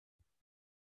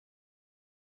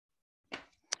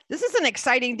This is an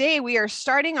exciting day. We are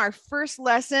starting our first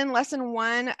lesson, lesson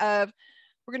one of,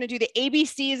 we're going to do the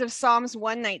ABCs of Psalms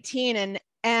 119.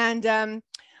 And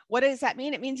what does that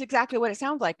mean? It means exactly what it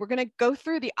sounds like. We're going to go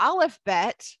through the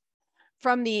alphabet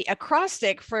from the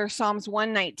acrostic for Psalms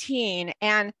 119.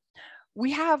 And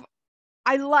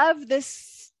I love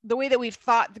this, the way that we've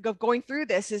thought of going through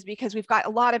this is because we've got a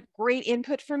lot of great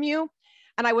input from you.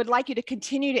 And I would like you to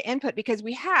continue to input because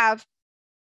we have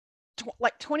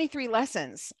like 23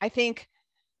 lessons. I think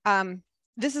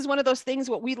this is one of those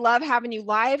things what we love having you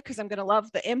live because I'm going to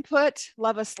love the input,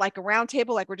 love us like a round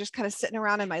table, like we're just kind of sitting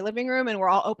around in my living room and we're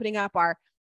all opening up our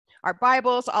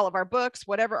Bibles, all of our books,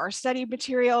 whatever our study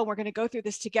material. We're going to go through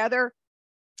this together.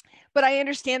 But I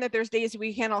understand that there's days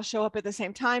we can't all show up at the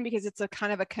same time because it's a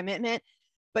kind of a commitment.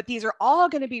 But these are all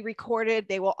going to be recorded.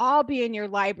 They will all be in your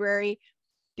library.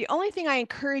 The only thing I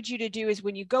encourage you to do is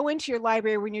when you go into your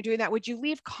library, when you're doing that, would you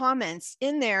leave comments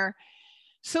in there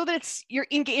so that you're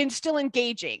still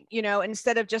engaging,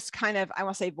 instead of just kind of, I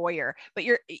won't say voyeur, but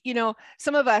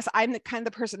some of us, I'm the kind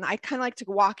of the person, I kind of like to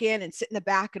walk in and sit in the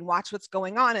back and watch what's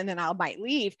going on, and then I might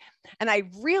leave. And I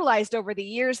realized over the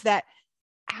years that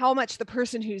how much the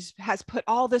person has put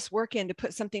all this work in to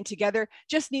put something together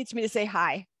just needs me to say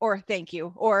hi or thank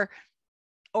you or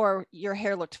your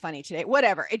hair looked funny today,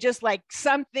 whatever. It just like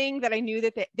something that I knew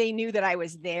that they knew that I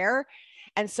was there.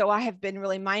 And so I have been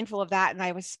really mindful of that.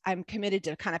 And I'm committed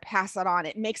to kind of pass that on.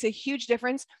 It makes a huge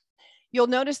difference. You'll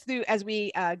notice as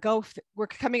we we're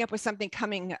coming up with something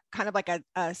kind of like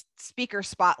a speaker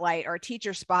spotlight or a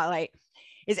teacher spotlight,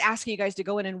 is asking you guys to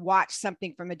go in and watch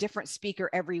something from a different speaker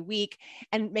every week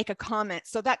and make a comment.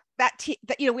 So that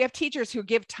we have teachers who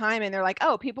give time and they're like,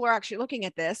 oh, people are actually looking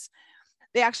at this.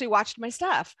 They actually watched my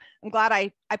stuff. I'm glad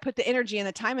I put the energy and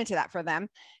the time into that for them.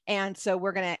 And so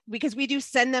because we do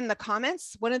send them the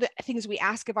comments, one of the things we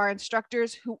ask of our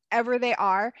instructors, whoever they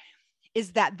are,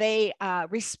 is that they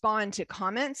respond to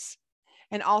comments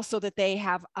and also that they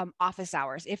have office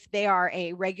hours. If they are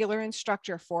a regular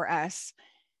instructor for us,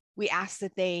 we ask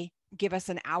that they give us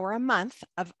an hour a month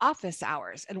of office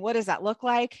hours. And what does that look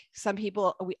like? Some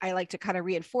people, I like to kind of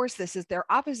reinforce this, is their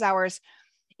office hours.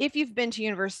 If you've been to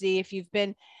university, if you've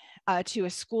been to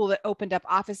a school that opened up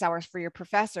office hours for your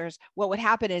professors, what would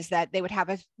happen is that they would have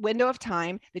a window of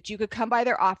time that you could come by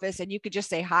their office and you could just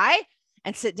say hi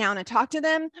and sit down and talk to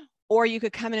them. Or you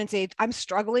could come in and say, I'm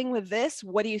struggling with this.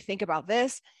 What do you think about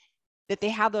this? That they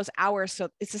have those hours. So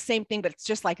it's the same thing, but it's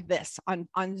just like this on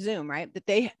Zoom, right? That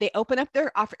they open up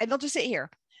their office and they'll just sit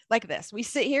here like this. We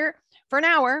sit here for an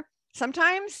hour.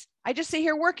 Sometimes I just sit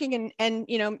here working and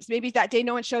maybe that day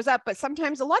no one shows up, but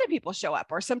sometimes a lot of people show up,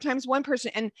 or sometimes one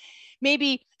person, and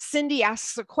maybe Cindy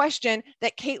asks a question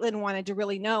that Caitlin wanted to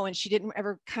really know and she didn't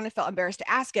ever kind of felt embarrassed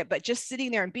to ask it, but just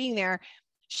sitting there and being there,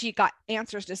 she got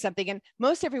answers to something. And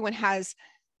most everyone has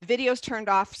videos turned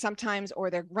off sometimes, or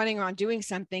they're running around doing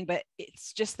something, but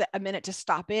it's just a minute to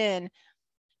stop in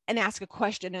and ask a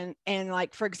question. And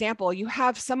like, for example, you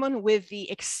have someone with the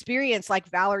experience like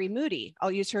Valerie Moody.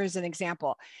 I'll use her as an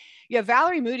example. You have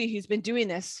Valerie Moody, who's been doing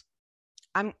this.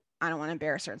 I don't want to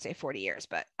embarrass her and say 40 years,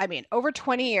 but I mean, over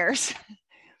 20 years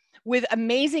with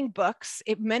amazing books.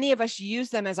 Many of us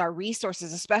use them as our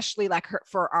resources, especially like her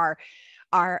for our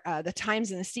the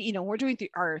times in the sea. We're doing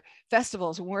our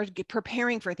festivals and we're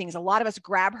preparing for things. A lot of us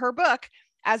grab her book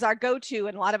as our go-to,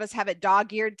 and a lot of us have it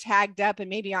dog-eared, tagged up, and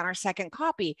maybe on our second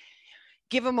copy.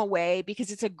 Give them away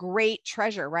because it's a great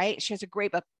treasure, right? She has a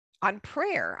great book on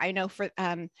prayer. I know for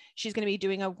she's going to be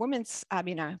doing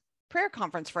a prayer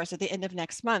conference for us at the end of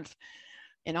next month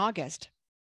in August,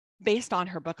 based on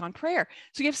her book on prayer.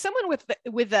 So you have someone with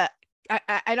the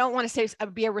I don't want to say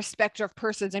be a respecter of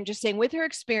persons. I'm just saying with her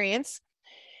experience,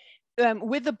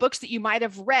 with the books that you might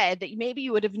have read that maybe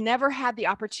you would have never had the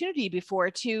opportunity before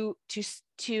to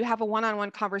have a one-on-one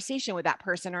conversation with that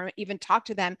person, or even talk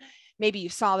to them. Maybe you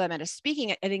saw them at a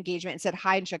speaking at an engagement and said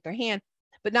hi and shook their hand,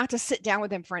 but not to sit down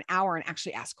with them for an hour and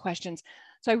actually ask questions.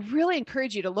 So I really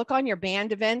encourage you to look on your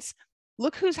band events,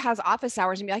 look who has office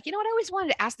hours, and be like, I always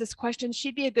wanted to ask this question.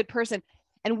 She'd be a good person.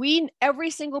 And every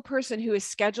single person who is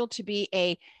scheduled to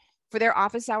be for their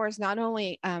office hours, not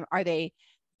only are they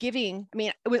giving,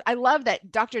 I love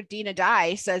that Dr. Dina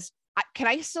Dye says, can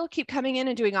I still keep coming in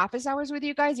and doing office hours with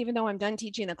you guys, even though I'm done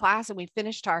teaching the class and we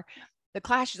finished the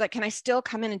class? She's like, can I still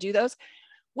come in and do those?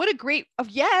 What a great,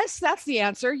 yes, that's the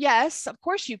answer. Yes, of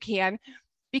course you can.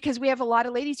 Because we have a lot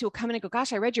of ladies who will come in and go,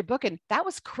 gosh, I read your book and that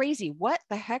was crazy. What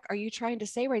the heck are you trying to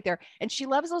say right there? And she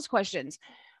loves those questions.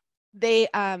 they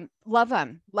love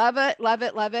them, love it, love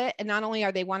it, love it. And not only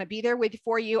are they want to be there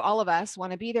for you, all of us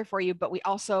want to be there for you, but we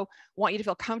also want you to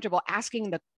feel comfortable asking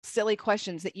the silly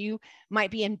questions that you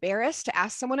might be embarrassed to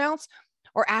ask someone else,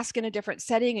 or ask in a different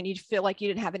setting and you'd feel like you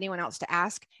didn't have anyone else to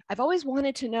ask. I've always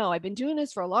wanted to know, I've been doing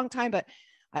this for a long time, but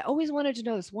I always wanted to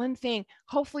know this one thing.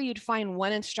 Hopefully you'd find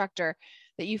one instructor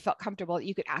that you felt comfortable that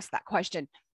you could ask that question,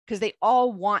 because they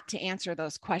all want to answer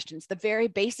those questions, the very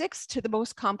basics to the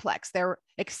most complex. They're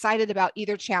excited about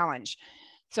either challenge.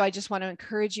 So I just want to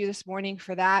encourage you this morning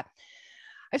for that.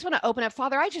 I just want to open up.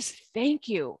 Father, I just thank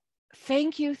you.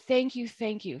 Thank you, thank you,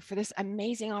 thank you for this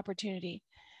amazing opportunity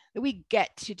that we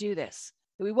get to do this.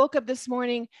 That we woke up this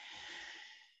morning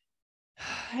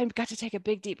and got to take a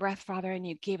big deep breath, Father, and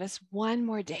you gave us one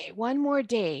more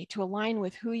day to align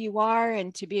with who you are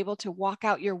and to be able to walk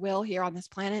out your will here on this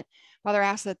planet. Father, I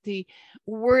ask that the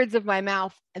words of my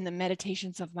mouth and the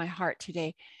meditations of my heart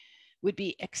today would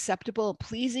be acceptable,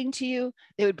 pleasing to you.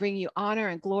 They would bring you honor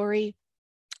and glory.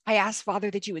 I ask,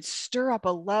 Father, that you would stir up a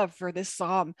love for this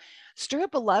psalm, stir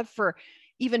up a love for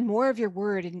even more of your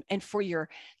word and for your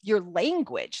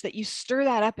language, that you stir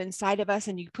that up inside of us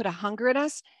and you put a hunger in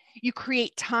us. You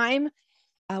create time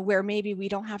where maybe we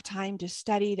don't have time to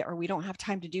study or we don't have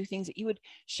time to do things, that you would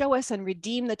show us and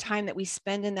redeem the time that we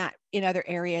spend in that in other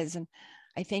areas. And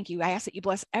I thank you. I ask that you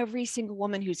bless every single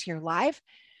woman who's here live,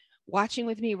 watching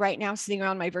with me right now, sitting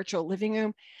around my virtual living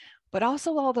room, but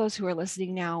also all those who are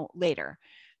listening now later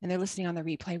and they're listening on the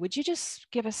replay. Would you just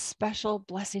give a special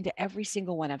blessing to every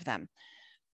single one of them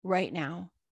right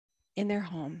now in their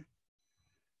home,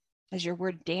 as your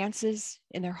word dances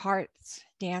in their hearts,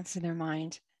 dance in their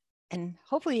mind, and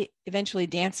hopefully eventually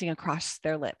dancing across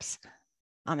their lips.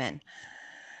 Amen.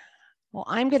 Well,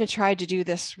 I'm going to try to do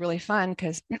this really fun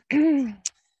because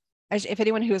if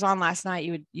anyone who was on last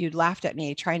night, you'd laughed at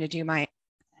me trying to do my,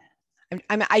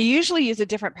 I usually use a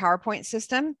different PowerPoint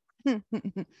system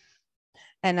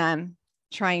and I'm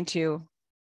trying to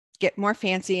get more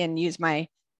fancy and use my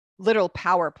literal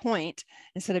PowerPoint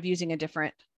instead of using a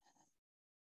different.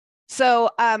 So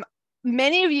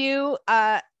many of you,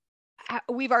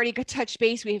 we've already touched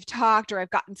base, we've talked, or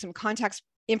I've gotten some context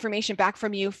information back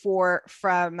from you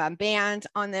from band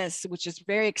on this, which is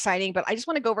very exciting. But I just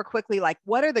want to go over quickly, like,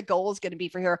 what are the goals going to be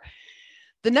for here?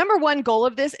 The number one goal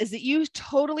of this is that you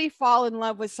totally fall in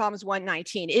love with Psalms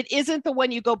 119. It isn't the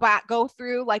one you go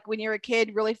through like when you're a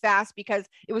kid really fast because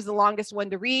it was the longest one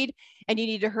to read and you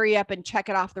need to hurry up and check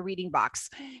it off the reading box.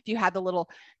 If you had the little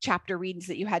chapter readings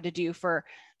that you had to do for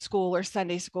school or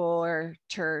Sunday school or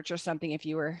church or something, if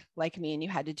you were like me and you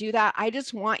had to do that, I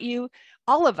just want you,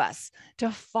 all of us,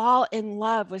 to fall in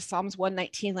love with Psalms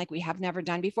 119 like we have never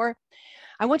done before.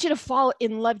 I want you to fall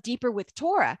in love deeper with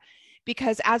Torah,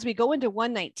 because as we go into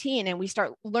 119 and we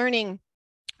start learning,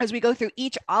 as we go through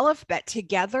each alphabet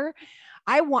together,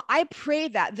 I pray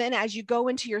that then as you go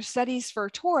into your studies for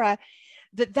Torah,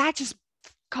 that just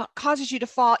causes you to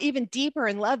fall even deeper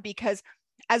in love, because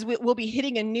as we'll be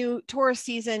hitting a new Torah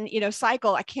season,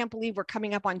 cycle. I can't believe we're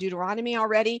coming up on Deuteronomy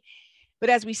already.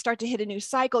 But as we start to hit a new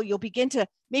cycle, you'll begin to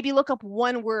maybe look up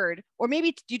one word, or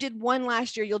maybe you did one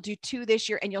last year, you'll do two this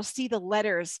year, and you'll see the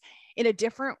letters in a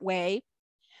different way.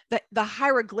 The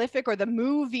hieroglyphic or the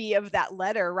movie of that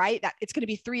letter, right? That it's going to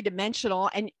be three-dimensional.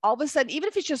 And all of a sudden, even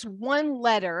if it's just one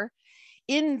letter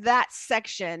in that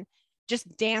section,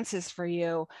 just dances for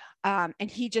you, and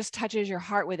he just touches your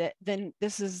heart with it, then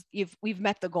we've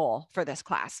met the goal for this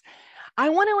class. I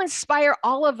want to inspire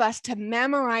all of us to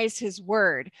memorize his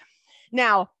word.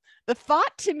 Now, the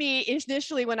thought to me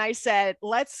initially when I said,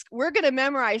 we're going to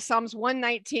memorize Psalms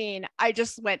 119, I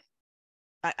just went,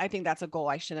 I think that's a goal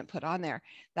I shouldn't put on there.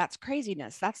 That's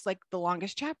craziness. That's like the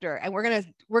longest chapter and we're going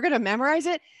to memorize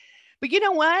it. But you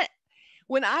know what?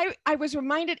 When I was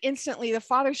reminded instantly, the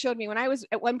Father showed me when I was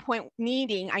at one point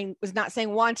I was not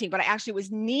saying wanting, but I actually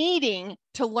was needing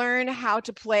to learn how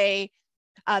to play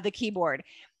the keyboard.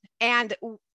 And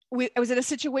I was in a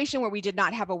situation where we did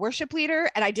not have a worship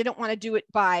leader, and I didn't want to do it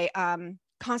by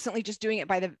constantly just doing it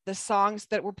by the songs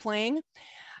that we're playing.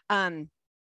 And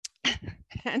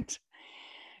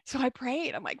so I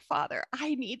prayed. I'm like, Father,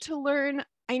 I need to learn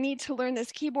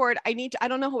this keyboard. I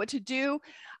don't know what to do.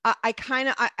 I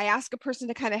asked a person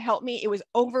to kind of help me. It was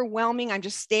overwhelming. I'm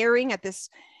just staring at this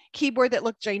keyboard that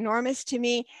looked ginormous to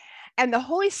me. And the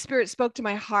Holy Spirit spoke to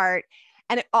my heart.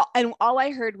 And all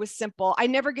I heard was simple. I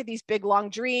never get these big,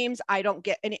 long dreams. I don't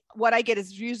get any. What I get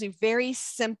is usually very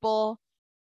simple,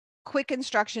 quick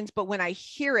instructions. But when I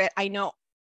hear it, I know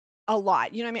a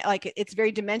lot. You know what I mean? Like it's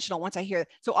very dimensional once I hear it.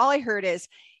 So all I heard is,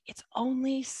 it's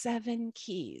only 7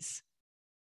 keys.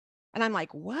 And I'm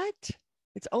like, what?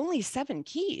 it's only 7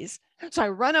 keys. So I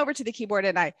run over to the keyboard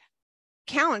and I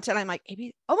count, and I'm like,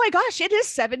 maybe, oh my gosh, it is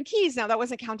 7 keys. Now that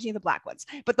wasn't counting the black ones,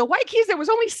 but the white keys, there was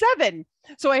only 7.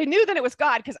 So I knew that it was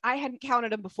God because I hadn't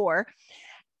counted them before.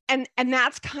 And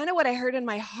that's kind of what I heard in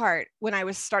my heart when I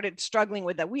started struggling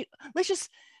with that. We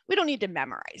don't need to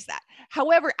memorize that.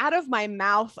 However, out of my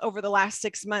mouth over the last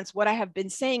 6 months, what I have been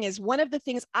saying is one of the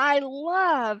things I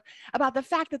love about the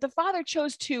fact that the Father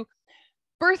chose to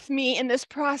birth me in this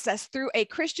process through a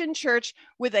Christian church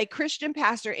with a Christian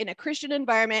pastor in a Christian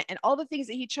environment, and all the things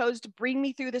that he chose to bring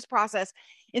me through this process,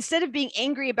 instead of being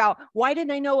angry about why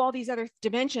didn't I know all these other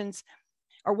dimensions,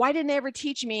 or why didn't they ever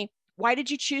teach me? Why did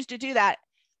you choose to do that?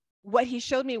 What he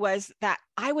showed me was that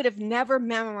I would have never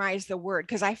memorized the word,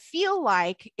 because I feel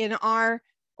like in our,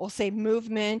 we'll say,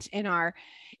 movement, in our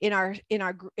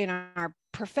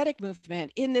prophetic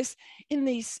movement, in this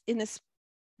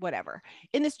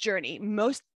journey,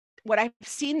 what I've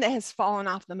seen that has fallen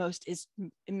off the most is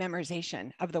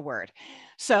memorization of the word.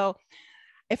 So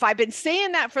if I've been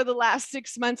saying that for the last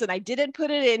 6 months and I didn't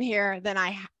put it in here, then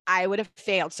I would have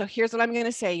failed. So here's what I'm going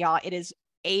to say, y'all. It is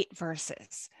 8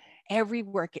 verses. Every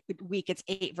week it's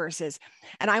 8 verses.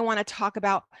 And I want to talk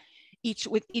about each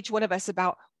one of us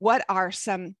about what are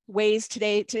some ways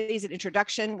today's an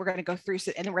introduction. We're going to go through,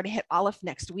 and then we're going to hit Aleph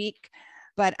next week.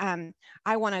 But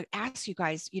I want to ask you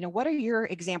guys, what are your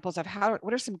examples of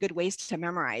what are some good ways to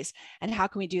memorize, and how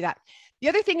can we do that? The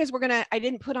other thing is I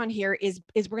didn't put on here is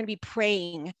we're going to be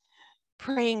praying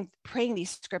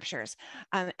these scriptures.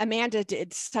 Amanda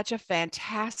did such a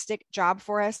fantastic job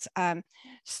for us.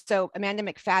 So Amanda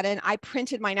McFadden, I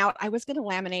printed mine out. I was going to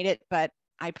laminate it, but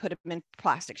I put them in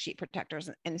plastic sheet protectors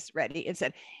and it's ready. It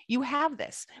said, you have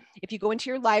this. If you go into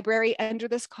your library under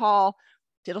this call,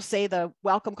 it'll say the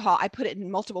welcome call. I put it in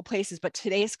multiple places, but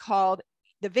today's called,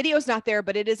 the video's not there,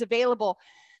 but it is available.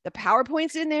 The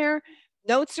PowerPoint's in there,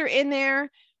 notes are in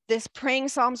there. This Praying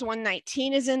Psalms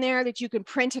 119 is in there that you can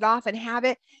print it off and have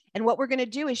it. And what we're going to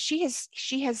do is she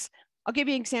has, I'll give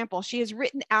you an example. She has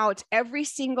written out every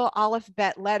single Aleph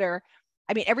Bet letter.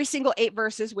 I mean, every single 8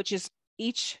 verses, which is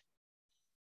each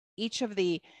of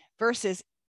the verses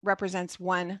represents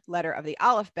one letter of the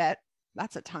Aleph Bet.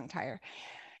 That's a tongue tire.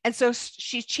 And so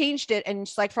she changed it. And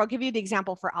she's like, I'll give you the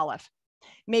example for Aleph.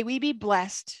 May we be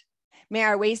blessed. May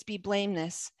our ways be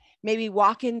blameless. May we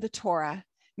walk in the Torah.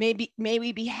 May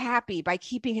we be happy by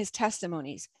keeping his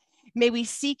testimonies. May we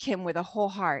seek him with a whole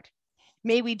heart.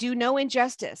 May we do no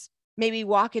injustice. May we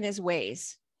walk in his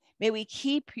ways. May we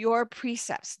keep your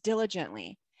precepts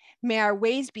diligently. May our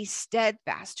ways be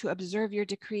steadfast to observe your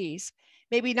decrees.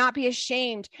 May we not be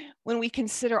ashamed when we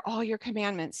consider all your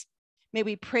commandments. May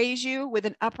we praise you with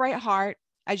an upright heart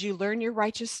as we learn your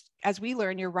righteous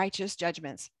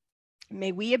judgments.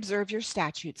 May we observe your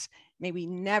statutes. May we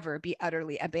never be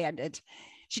utterly abandoned.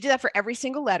 She did that for every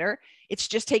single letter. It's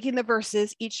just taking the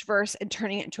verses, each verse, and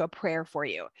turning it into a prayer for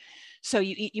you. So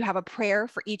you have a prayer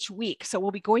for each week. So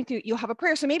we'll be going through, you'll have a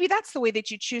prayer. So maybe that's the way that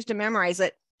you choose to memorize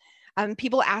it.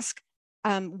 People ask,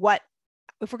 what,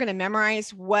 if we're going to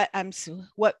memorize, what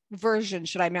version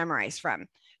should I memorize from?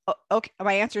 Okay,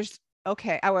 my answer is,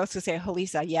 okay, I was going to say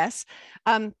Halisa, yes.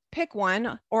 Pick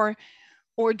one, or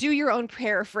do your own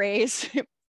paraphrase,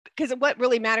 because what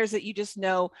really matters is that you just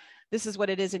know this is what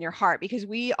it is in your heart, because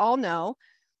we all know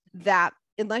that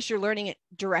unless you're learning it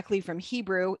directly from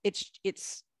Hebrew,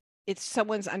 it's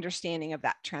someone's understanding of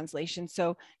that translation.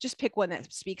 So just pick one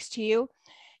that speaks to you,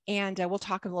 and we'll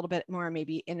talk a little bit more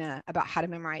maybe about how to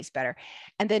memorize better.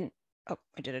 And then, oh,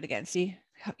 I did it again. See,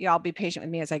 y'all be patient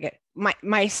with me as I get, my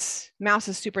mouse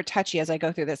is super touchy as I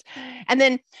go through this. And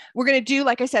then we're going to do,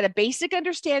 like I said, a basic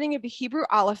understanding of the Hebrew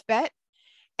alphabet.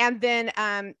 And then,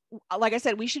 like I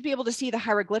said, we should be able to see the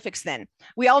hieroglyphics then.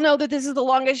 We all know that this is the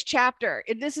longest chapter.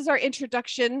 This is our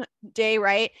introduction day,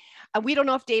 right? We don't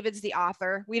know if David's the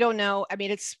author. We don't know. I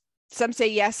mean, some say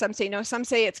yes, some say no. Some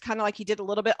say it's kind of like he did a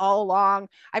little bit all along.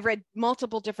 I've read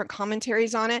multiple different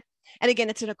commentaries on it. And again,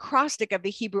 it's an acrostic of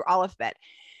the Hebrew alphabet.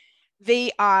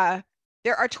 There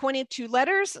are 22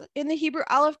 letters in the Hebrew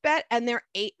alphabet, and there are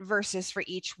 8 verses for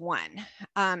each one.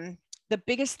 The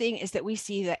biggest thing is that we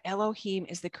see that Elohim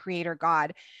is the creator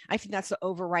God. I think that's the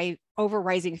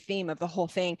overriding theme of the whole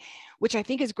thing, which I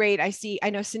think is great. I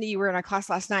know, Cindy, you were in our class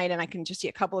last night, and I can just see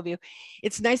a couple of you.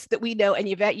 It's nice that we know, and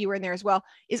Yvette, you were in there as well,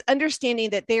 is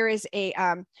understanding that there is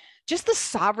just the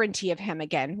sovereignty of him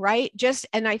again, right?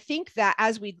 And I think that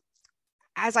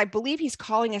as I believe he's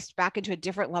calling us back into a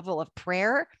different level of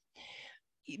prayer,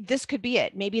 this could be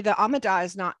it. Maybe the Amidah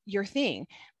is not your thing.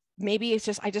 Maybe it's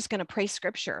just, I'm just going to pray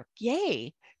scripture.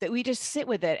 Yay, that we just sit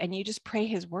with it and you just pray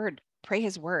his word pray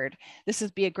his word. This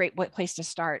would be a great place to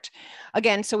start.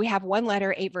 Again, so we have 1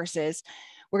 letter, 8 verses.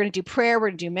 We're going to do prayer. We're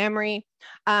going to do memory.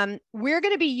 We're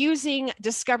going to be using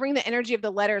discovering the energy of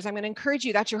the letters. I'm going to encourage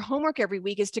you. That's your homework every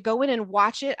week, is to go in and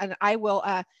watch it. And I will,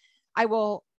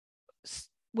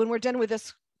 when we're done with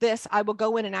this, I will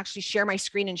go in and actually share my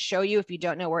screen and show you if you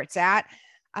don't know where it's at.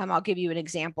 I'll give you an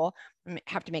example. I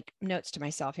have to make notes to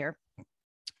myself here.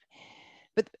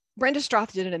 But Brenda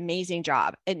Stroth did an amazing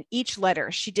job. And each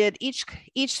letter, she did each,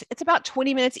 it's about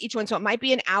 20 minutes each one. So it might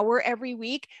be an hour every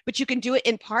week, but you can do it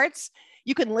in parts.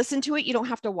 You can listen to it. You don't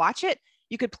have to watch it.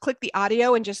 You could click the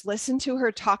audio and just listen to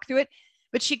her talk through it.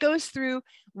 But she goes through,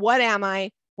 what am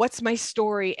I? What's my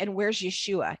story? And where's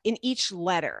Yeshua in each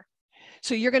letter?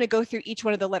 So you're going to go through each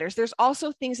one of the letters. There's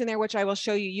also things in there which I will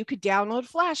show you. You could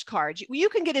download flashcards. You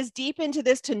can get as deep into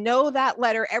this to know that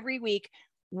letter every week,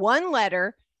 1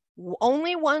 letter,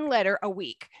 only 1 letter a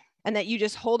week. And that you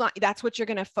just hold on. That's what you're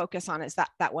going to focus on, is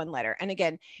that 1 letter. And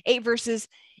again, 8 verses.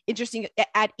 Interesting.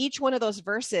 At each one of those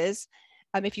verses,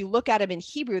 if you look at them in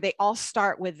Hebrew, they all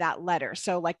start with that letter.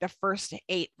 So like the first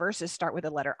 8 verses start with the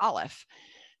letter Aleph.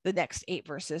 The next 8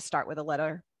 verses start with the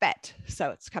letter Bet. So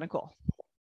it's kind of cool.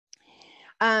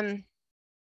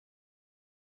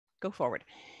 Go forward.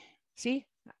 See,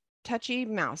 touchy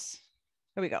mouse.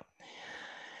 There we go.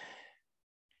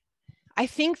 I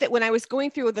think that when I was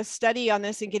going through the study on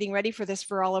this and getting ready for this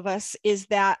for all of us, is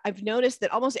that I've noticed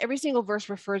that almost every single verse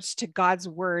refers to God's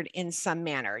word in some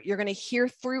manner. You're going to hear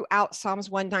throughout Psalms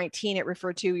 119, it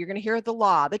referred to, you're going to hear the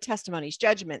law, the testimonies,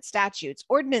 judgments, statutes,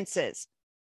 ordinances,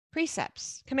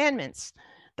 precepts, commandments,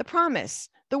 the promise,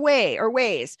 the way or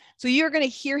ways. So you're going to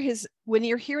hear when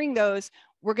you're hearing those,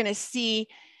 we're going to see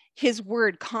his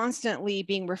word constantly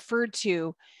being referred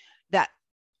to. That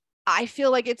I feel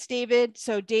like it's David.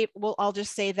 So Dave, well, I'll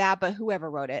just say that, but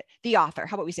whoever wrote it, the author,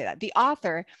 how about we say that? The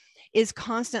author is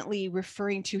constantly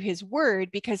referring to his word,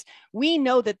 because we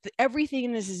know that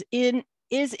everything is in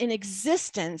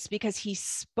existence because he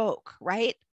spoke,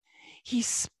 right? He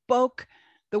spoke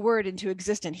the word into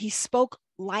existence. He spoke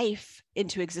life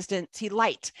into existence. He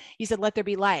said, let there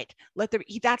be light.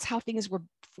 That's how things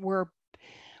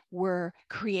were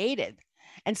created.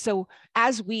 And so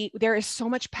there is so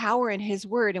much power in his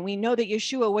word, and we know that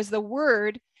Yeshua was the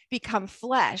word become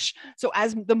flesh. So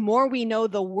the more we know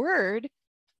the word,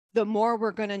 the more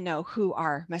we're going to know who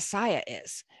our Messiah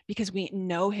is, because we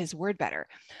know his word better.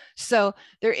 So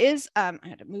there is, I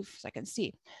had to move so I can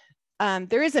see.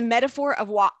 There is a metaphor of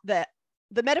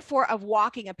the metaphor of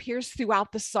walking appears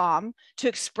throughout the psalm to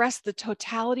express the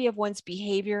totality of one's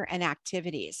behavior and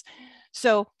activities.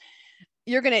 So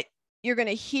you're going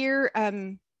to hear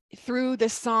through the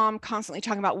psalm constantly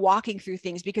talking about walking through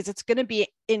things, because it's going to be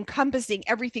encompassing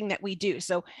everything that we do.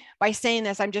 So by saying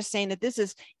this, I'm just saying that this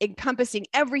is encompassing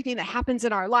everything that happens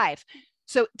in our life.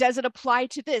 So does it apply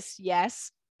to this?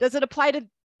 Yes. Does it apply to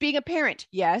being a parent?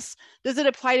 Yes. Does it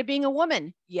apply to being a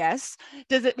woman? Yes.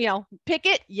 Does it, pick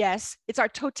it? Yes. It's our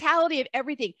totality of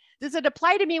everything. Does it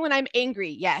apply to me when I'm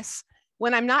angry? Yes.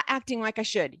 When I'm not acting like I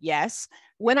should? Yes.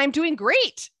 When I'm doing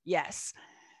great? Yes.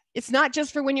 It's not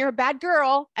just for when you're a bad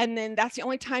girl, and then that's the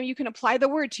only time you can apply the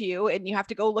word to you, and you have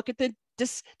to go look at the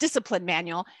discipline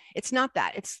manual. It's not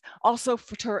that. It's also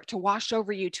to wash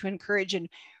over you, to encourage and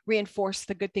reinforce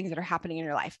the good things that are happening in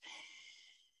your life.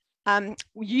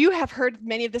 You have heard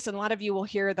many of this, and a lot of you will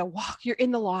hear you're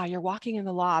in the law, you're walking in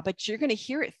the law, but you're going to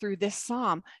hear it through this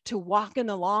psalm. To walk in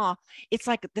the law, it's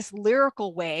like this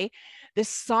lyrical way, this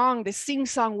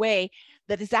sing-song way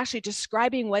that is actually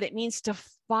describing what it means to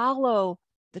follow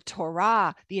the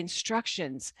Torah, the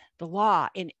instructions, the law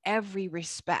in every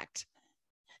respect,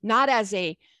 not as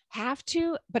a have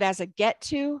to, but as a get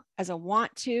to, as a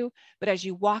want to. But as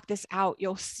you walk this out,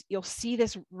 you'll see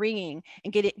this ringing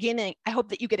and getting. I hope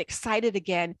that you get excited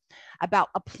again about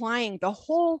applying the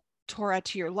whole Torah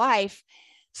to your life,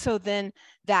 so then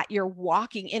that you're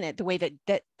walking in it the way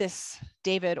that this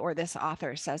David or this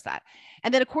author says that.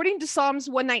 And then according to Psalms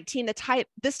 119,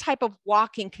 this type of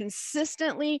walking,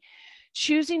 consistently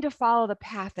choosing to follow the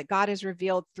path that God has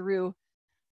revealed through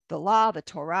the law, the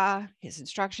Torah, his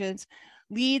instructions,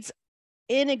 leads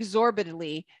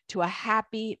inexorably to a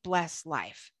happy, blessed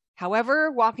life.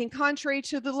 However, walking contrary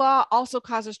to the law also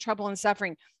causes trouble and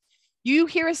suffering. You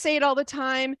hear us say it all the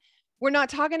time. We're not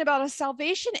talking about a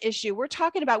salvation issue. We're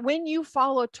talking about when you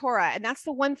follow Torah. And that's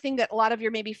the one thing that a lot of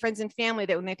your maybe friends and family,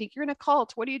 that when they think you're in a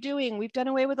cult, what are you doing? We've done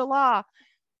away with the law.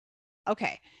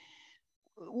 Okay.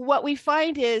 What we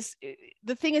find is,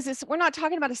 the thing is this, we're not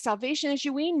talking about a salvation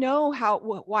issue. We know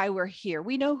why we're here.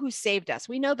 We know who saved us.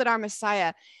 We know that our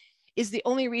Messiah is the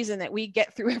only reason that we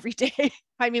get through every day.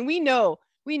 I mean, we know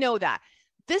that.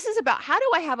 This is about, how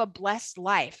do I have a blessed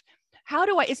life? How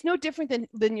do I, it's no different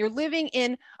than you're living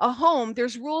in a home.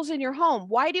 There's rules in your home.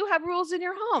 Why do you have rules in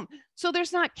your home? So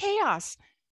there's not chaos.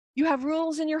 You have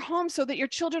rules in your home so that your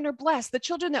children are blessed. The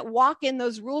children that walk in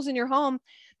those rules in your home,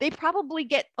 they probably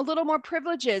get a little more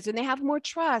privileges and they have more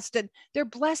trust and they're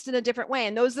blessed in a different way.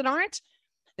 And those that aren't,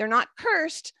 they're not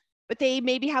cursed, but they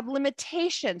maybe have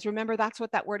limitations. Remember, that's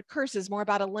what that word curse is, more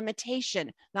about a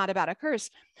limitation, not about a curse.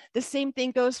 The same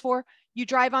thing goes for you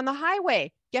drive on the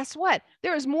highway. Guess what?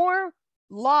 There is more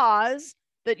laws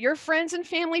that your friends and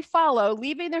family follow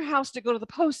leaving their house to go to the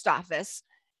post office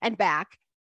and back,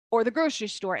 or the grocery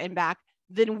store and back,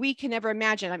 than we can ever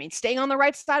imagine. I mean, staying on the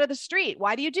right side of the street.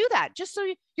 Why do you do that? Just so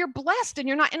you're blessed and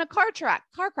you're not in a car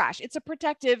crash. It's a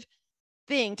protective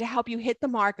thing to help you hit the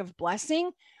mark of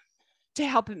blessing, to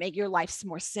help it make your life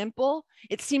more simple.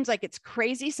 It seems like it's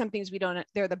crazy. Some things we don't,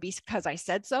 they're the because I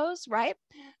said so's, right?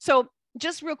 So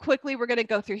just real quickly, we're going to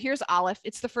go through, here's Aleph.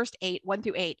 It's the first 8, 1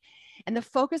 through 8. And the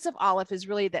focus of Aleph is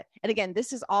really that, and again,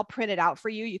 this is all printed out for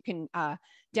you. You can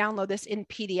download this in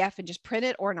PDF and just print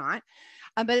it or not.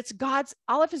 But it's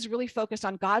Aleph is really focused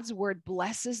on God's word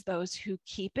blesses those who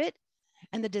keep it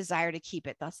and the desire to keep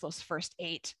it. That's those first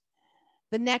 8.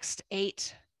 The next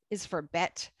 8 is for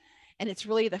Bet. And it's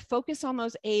really the focus on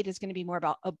those 8 is going to be more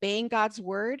about obeying God's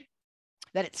word,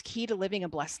 that it's key to living a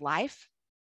blessed life,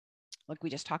 like we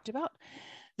just talked about.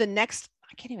 The next,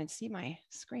 I can't even see my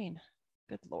screen.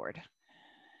 Good Lord.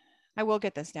 I will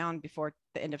get this down before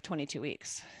the end of 22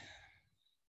 weeks.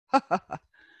 I'm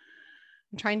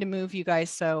trying to move you guys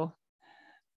so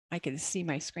I can see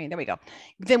my screen. There we go.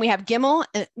 Then we have Gimel.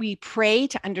 We pray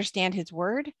to understand his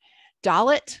word.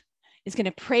 Dalet is going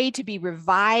to pray to be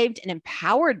revived and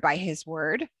empowered by his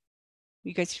word.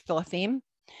 You guys feel a theme?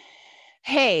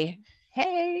 Hey,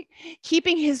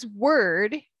 keeping his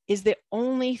word is the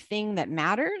only thing that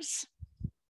matters.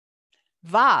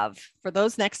 Vav, for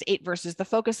those next 8 verses, the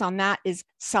focus on that is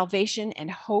salvation and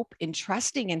hope in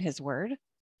trusting in his word.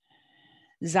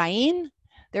 Zayin,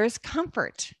 there is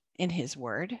comfort in his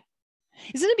word.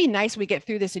 Isn't it be nice we get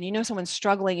through this and you know someone's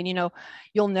struggling and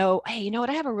you'll know, hey, you know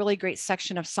what? I have a really great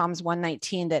section of Psalms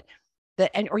 119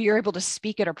 or you're able to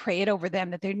speak it or pray it over them,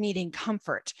 that they're needing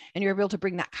comfort and you're able to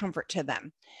bring that comfort to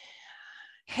them.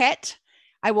 Het,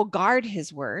 I will guard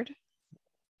his word.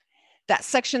 That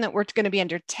section that we're going to be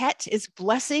under Tet is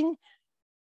blessing,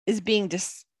 is being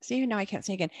see, now I can't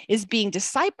see again, is being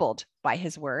discipled by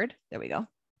his word. There we go.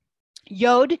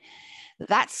 Yod,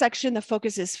 that section, the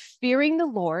focus is fearing the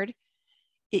Lord.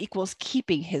 It equals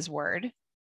keeping his word,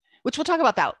 which we'll talk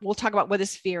about that. We'll talk about what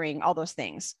is fearing, all those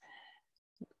things.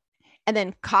 And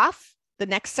then Kaf, the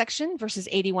next section, verses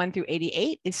 81 through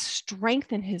 88, is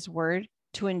strengthen his word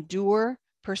to endure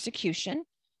persecution.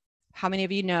 How many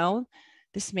of you know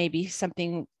this may be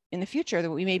something in the future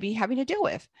that we may be having to deal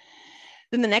with?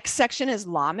 Then the next section is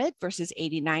Lamed, verses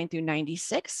 89 through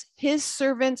 96. His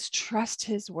servants trust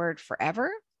his word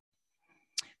forever.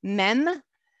 Mem,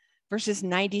 verses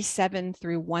 97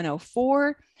 through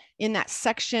 104. In that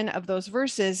section of those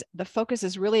verses, the focus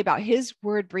is really about his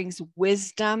word brings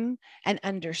wisdom and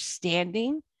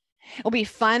understanding. It'll be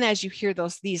fun as you hear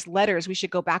these letters. We should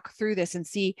go back through this and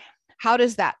see, how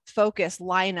does that focus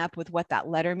line up with what that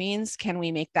letter means? Can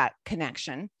we make that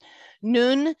connection?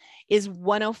 Nun is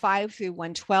 105 through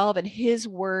 112, and his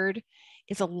word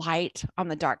is a light on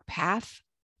the dark path.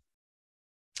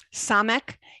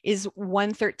 Samek is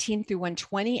 113 through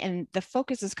 120, and the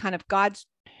focus is kind of God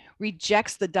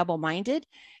rejects the double-minded,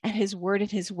 and his word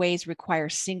and his ways require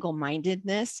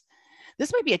single-mindedness.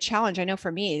 This might be a challenge. I know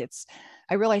for me,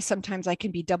 I realize sometimes I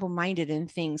can be double-minded in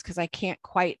things because I can't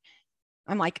quite,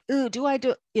 I'm like, ooh, do I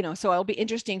do, so it'll be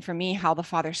interesting for me how the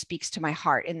Father speaks to my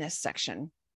heart in this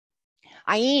section.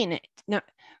 Ayin,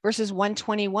 verses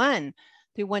 121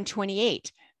 through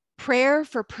 128, prayer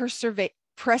for preservation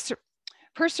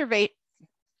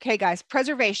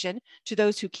to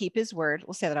those who keep his word.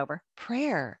 We'll say that over.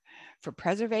 Prayer for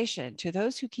preservation to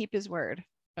those who keep his word.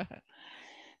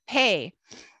 Pay,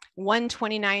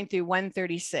 129 through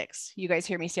 136. You guys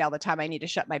hear me say all the time, I need to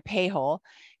shut my pay hole,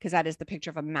 because that is the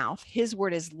picture of a mouth. His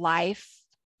word is life,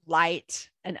 light,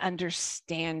 and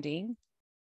understanding.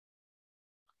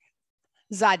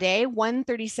 Zadeh,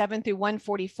 137 through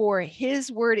 144. His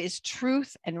word is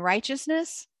truth and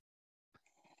righteousness.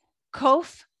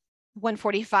 Kof,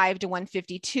 145 to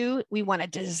 152. We want to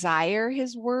desire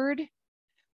his word.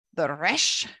 The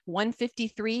Resh,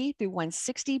 153 through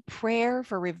 160. Prayer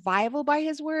for revival by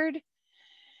his word.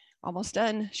 Almost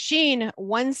done. Sheen,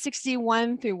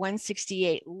 161 through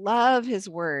 168. Love his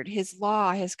word, his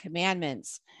law, his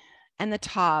commandments. And the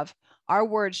Tav, our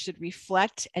words should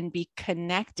reflect and be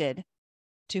connected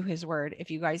to his word.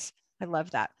 If you guys, I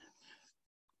love that.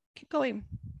 Keep going.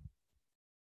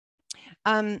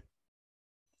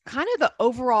 Kind of the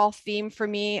overall theme for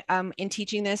me in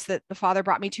teaching this that the Father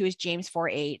brought me to is James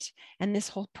 4:8, and this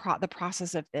whole the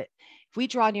process of it. If we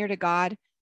draw near to God,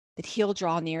 that he'll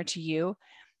draw near to you.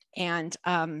 And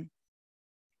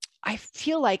I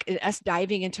feel like us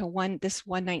diving into this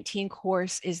 119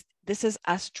 course is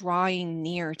us drawing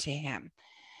near to him,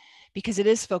 because it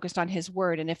is focused on his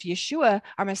word. And if Yeshua,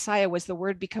 our Messiah, was the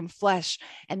word become flesh,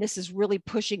 and this is really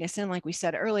pushing us in, like we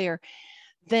said earlier,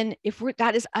 then if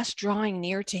that is us drawing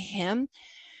near to him,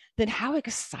 then how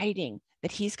exciting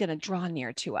that he's going to draw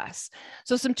near to us.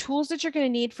 So some tools that you're going to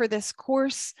need for this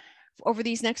course over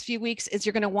these next few weeks is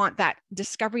you're going to want that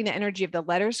Discovering the Energy of the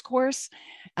Letters course,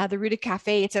 the Rooted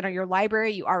Cafe. It's in your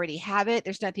library. You already have it.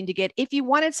 There's nothing to get. If you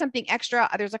wanted something extra,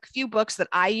 there's a few books that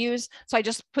I use. So I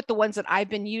just put the ones that I've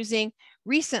been using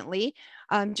recently,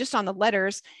 just on the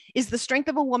letters, is The Strength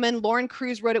of a Woman. Lauren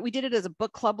Cruz wrote it. We did it as a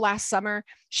book club last summer.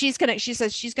 She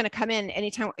says she's going to come in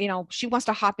anytime, she wants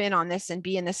to hop in on this and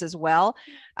be in this as well.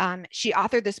 She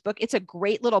authored this book. It's a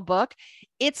great little book.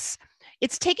 It's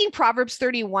taking Proverbs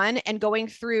 31 and going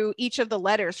through each of the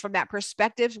letters from that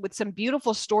perspective with some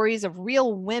beautiful stories of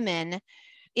real women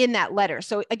in that letter.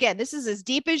 So again, this is as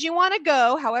deep as you want to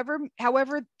go. However,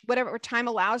 whatever time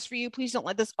allows for you, please don't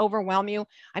let this overwhelm you.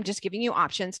 I'm just giving you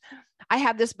options. I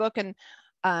have this book, and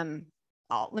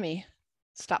let me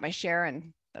stop my share,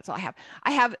 and that's all I have.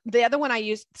 I have the other one I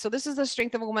use. So this is The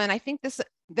Strength of a Woman. I think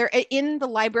they're in the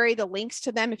library, the links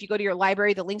to them. If you go to your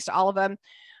library, the links to all of them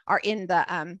are in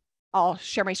the, I'll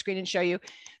share my screen and show you.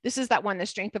 This is that one, The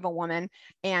Strength of a Woman.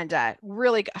 And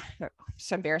really, I'm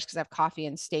so embarrassed because I have coffee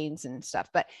and stains and stuff,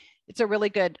 but it's a really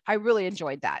good, I really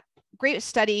enjoyed that. Great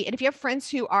study. And if you have friends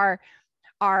who are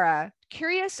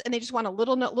curious and they just want a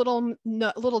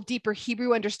little deeper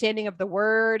Hebrew understanding of the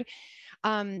word,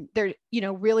 they're,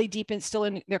 really deep still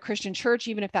in their Christian church,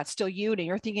 even if that's still you and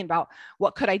you're thinking about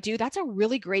what could I do, that's a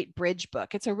really great bridge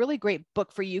book. It's a really great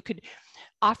book for you could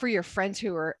offer your friends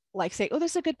who are like, say, oh,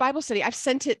 this is a good Bible study. I've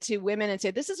sent it to women and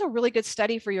said, this is a really good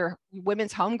study for your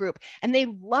women's home group. And they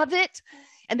love it.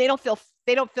 And they don't feel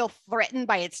threatened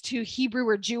by it's too Hebrew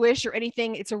or Jewish or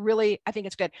anything. I think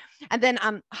it's good. And then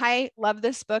I love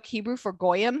this book, Hebrew for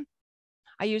Goyim.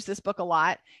 I use this book a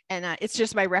lot, and it's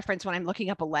just my reference when I'm looking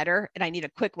up a letter and I need a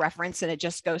quick reference, and it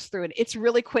just goes through it. It's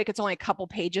really quick. It's only a couple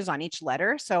pages on each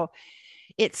letter. So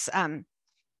it's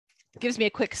gives me a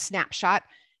quick snapshot.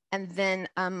 And then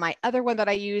my other one that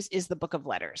I use is the Book of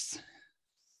Letters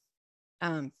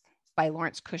by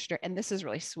Lawrence Kushner. And this is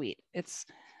really sweet. It's,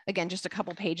 again, just a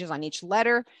couple pages on each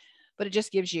letter, but it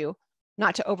just gives you,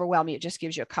 not to overwhelm you, it just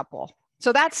gives you a couple.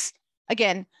 So that's,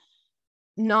 again,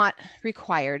 not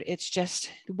required. It's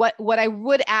just what I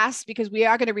would ask, because we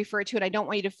are going to refer to it. I don't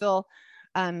want you to feel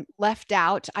left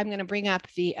out. I'm going to bring up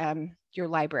the your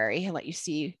library and let you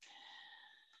see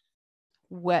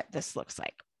what this looks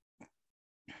like.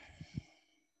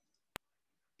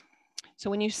 So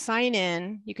when you sign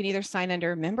in, you can either sign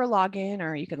under member login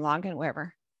or you can log in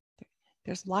wherever.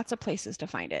 There's lots of places to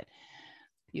find it.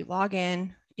 You log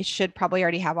in, it should probably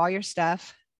already have all your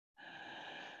stuff.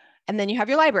 And then you have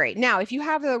your library. Now, if you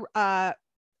have the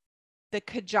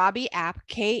Kajabi app,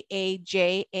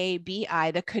 Kajabi,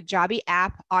 the Kajabi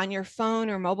app on your phone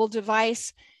or mobile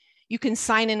device, you can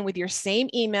sign in with your same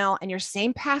email and your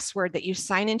same password that you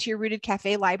sign into your Rooted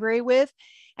Cafe library with.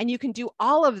 And you can do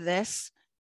all of this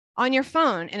on your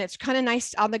phone. And it's kind of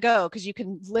nice on the go because you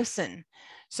can listen.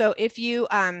 So if you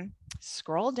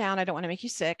scroll down, I don't want to make you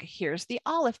sick. Here's the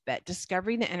Aleph Bet,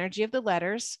 Discovering the Energy of the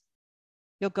Letters.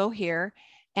 You'll go here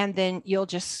and then you'll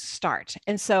just start.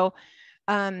 And so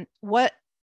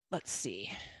let's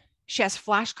see. She has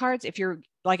flashcards. If you're,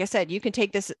 like I said, you can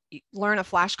take this, learn a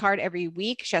flashcard every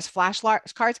week. She has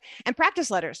flashcards and practice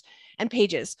letters and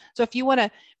pages. So if you want to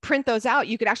print those out,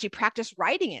 you could actually practice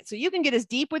writing it. So you can get as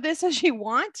deep with this as you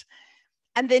want.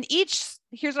 And then here's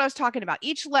what I was talking about.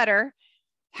 Each letter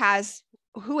has,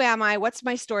 who am I? What's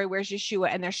my story? Where's Yeshua?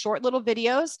 And they're short little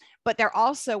videos, but they're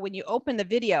also, when you open the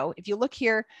video, if you look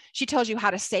here, she tells you how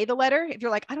to say the letter. If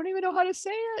you're like, I don't even know how to say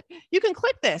it, you can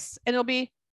click this and it'll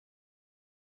be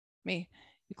me.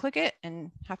 You click it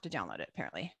and have to download it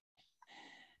apparently.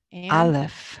 And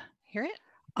Aleph. Hear it?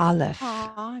 Aleph.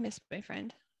 Oh, I miss my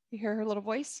friend. You hear her little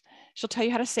voice? She'll tell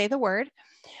you how to say the word.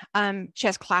 She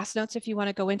has class notes if you want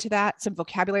to go into that, some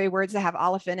vocabulary words that have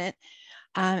Aleph in it.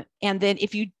 And then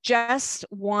if you just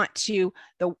want to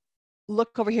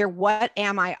look over here, what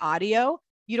am I audio?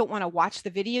 You don't want to watch the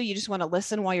video. You just want to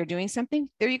listen while you're doing something.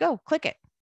 There you go. Click it.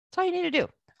 That's all you need to do.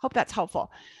 Hope that's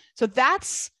helpful. So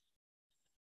that's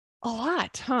A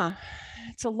lot, huh?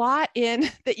 It's a lot in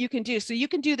that you can do. So you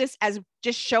can do this as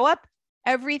just show up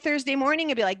every Thursday morning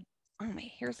and be like, oh,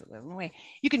 my hair's a little way.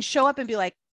 You can show up and be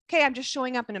like, okay, I'm just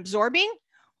showing up and absorbing.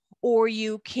 Or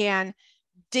you can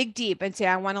dig deep and say,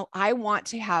 I want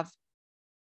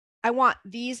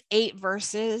these 8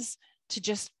 verses to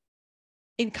just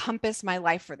encompass my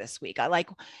life for this week.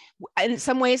 In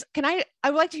some ways, I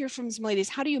would like to hear from some ladies,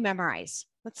 how do you memorize?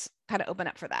 Let's kind of open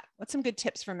up for that. What's some good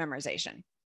tips for memorization?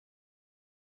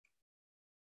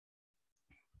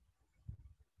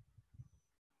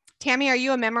 Tammy, are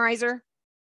you a memorizer?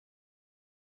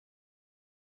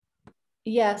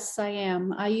 Yes, I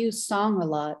am. I use song a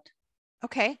lot.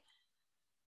 Okay.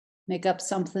 Make up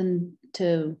something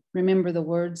to remember the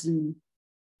words and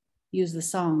use the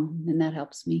song, and that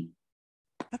helps me.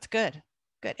 That's good.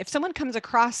 Good. If someone comes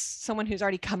across someone who's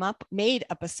already made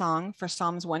up a song for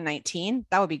Psalms 119,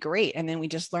 that would be great. And then we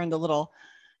just learn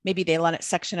maybe they learn it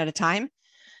section at a time.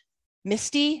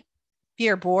 Misty, if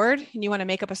you're bored and you want to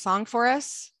make up a song for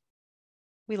us,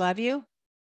 we love you.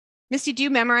 Misty, do you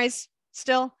memorize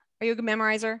still? Are you a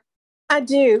memorizer? I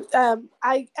do.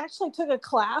 I actually took a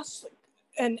class,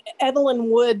 an Evelyn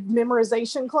Wood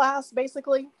memorization class,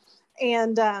 basically.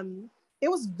 And it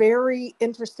was very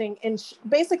interesting. And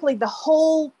basically the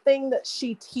whole thing that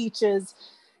she teaches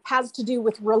has to do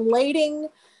with relating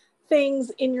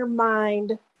things in your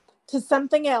mind to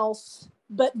something else,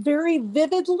 but very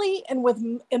vividly and with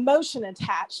emotion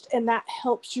attached. And that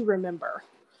helps you remember.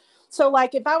 So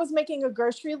like if I was making a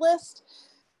grocery list,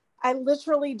 I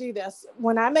literally do this.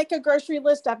 When I make a grocery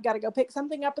list, I've got to go pick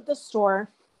something up at the store.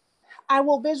 I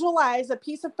will visualize a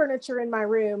piece of furniture in my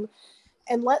room.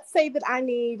 And let's say that I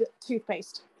need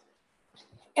toothpaste.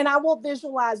 And I will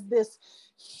visualize this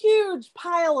huge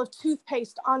pile of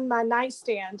toothpaste on my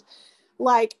nightstand.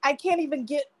 Like I can't even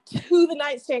get to the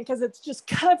nightstand because it's just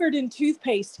covered in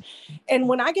toothpaste. And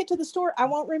when I get to the store, I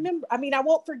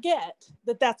won't forget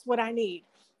that that's what I need.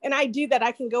 And I do that.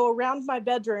 I can go around my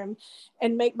bedroom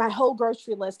and make my whole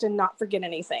grocery list and not forget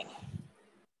anything.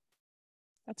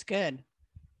 That's good.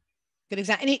 Good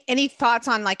example. Any thoughts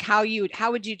on like how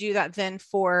would you do that then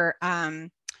for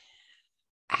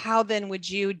how then would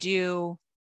you do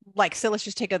like, so let's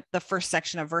just take the first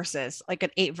section of verses, like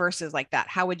an 8 verses like that.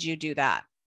 How would you do that?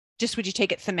 Would you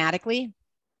take it thematically?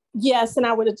 Yes. And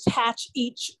I would attach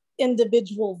each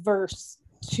individual verse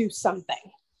to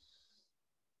something.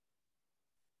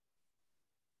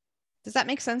 Does that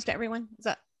make sense to everyone? Does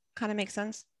that kind of make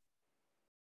sense?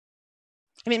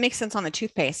 I mean, it makes sense on the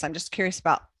toothpaste. I'm just curious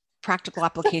about practical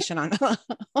application on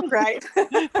right.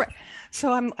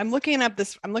 So I'm looking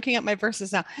at my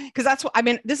verses now, because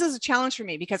this is a challenge for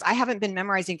me because I haven't been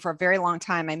memorizing for a very long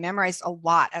time. I memorized a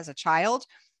lot as a child.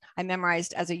 I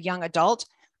memorized as a young adult,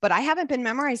 but I haven't been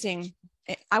memorizing,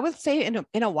 I would say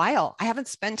in a while. I haven't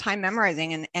spent time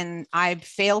memorizing and I've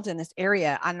failed in this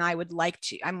area, and I would like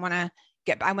to,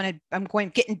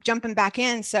 jumping back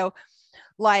in. So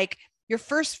like the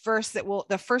first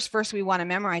verse we want to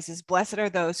memorize is, blessed are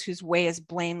those whose way is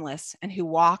blameless and who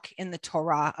walk in the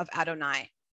Torah of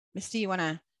Adonai. Misty, you want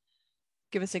to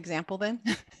give us an example then?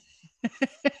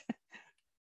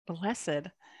 Blessed.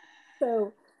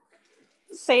 So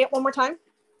say it one more time.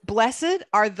 Blessed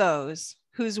are those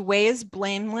whose way is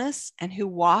blameless and who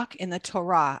walk in the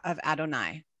Torah of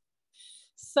Adonai.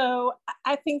 So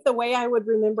I think the way I would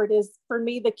remember it is, for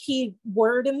me, the key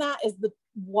word in that is the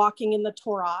walking in the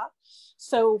Torah.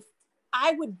 So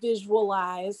I would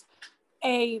visualize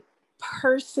a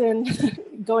person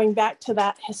going back to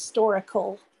that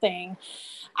historical thing.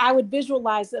 I would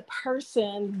visualize a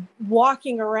person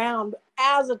walking around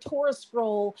as a Torah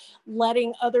scroll,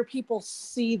 letting other people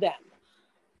see them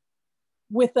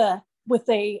with an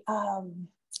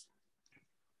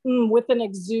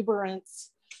exuberance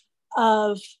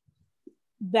of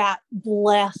that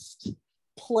blessed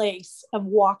place of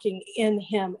walking in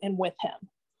him and with him.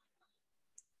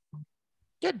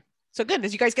 Good. So good.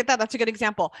 Did you guys get that? That's a good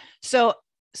example. So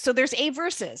there's 8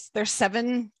 verses. There's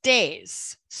 7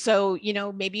 days. So,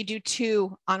 maybe you do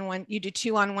 2 on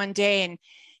one day, and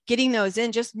getting those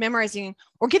in, just memorizing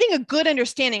or getting a good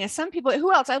understanding. And some people,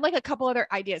 who else? I'd like a couple other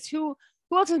ideas. Who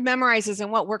else memorizes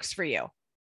and what works for you?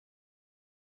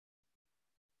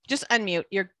 Just unmute.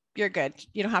 You're good.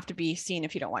 You don't have to be seen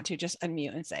if you don't want to. Just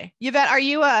unmute and say, Yvette, are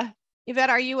you a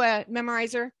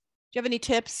memorizer? Do you have any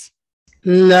tips?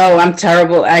 No, I'm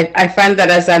terrible. I find that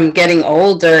as I'm getting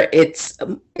older,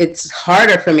 it's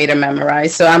harder for me to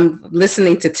memorize. So I'm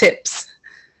listening to tips.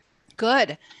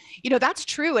 Good. That's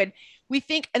true. And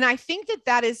I think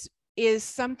that is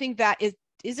something that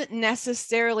isn't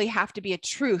necessarily have to be a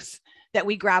truth that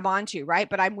we grab onto, right?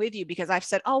 But I'm with you because I've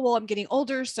said, oh, well, I'm getting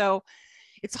older, so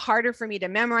it's harder for me to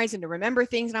memorize and to remember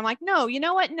things. And I'm like, no, you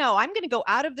know what? No, I'm going to go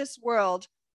out of this world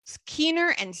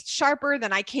keener and sharper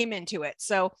than I came into it.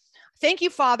 So thank you,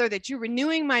 Father, that you're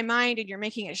renewing my mind and you're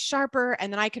making it sharper,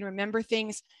 and then I can remember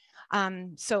things.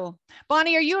 So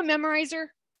Bonnie, are you a memorizer?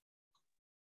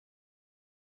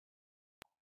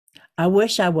 I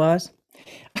wish I was.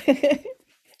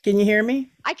 Can you hear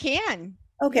me? I can.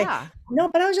 Okay. Yeah. No,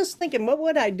 but I was just thinking, what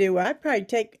would I do? I'd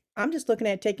probably I'm just looking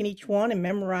at taking each one and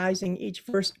memorizing each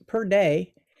verse per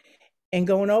day and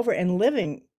going over and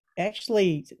living,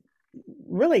 actually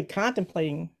really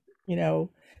contemplating,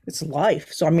 it's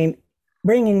life. So, I mean,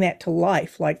 bringing that to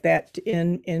life like that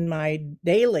in my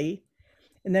daily,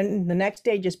 and then the next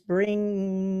day, just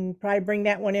probably bring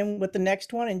that one in with the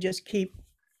next one and just keep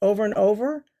over and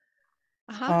over.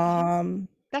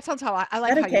 That sounds how I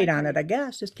like meditate how on it, I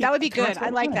guess. Just keep that would be good. I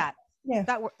like that. Yeah,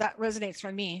 that resonates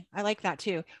for me. I like that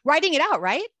too. Writing it out,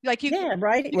 right? Like you,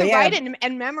 right. You can write it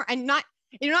and memorize, and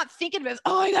you're not thinking of it as,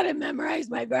 oh, I got to memorize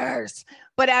my verse,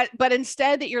 but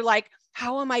instead that you're like,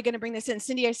 how am I going to bring this in?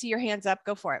 Cindy, I see your hands up.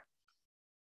 Go for it.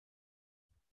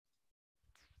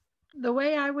 The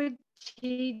way I would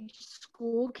teach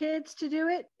school kids to do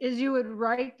it is you would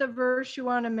write the verse you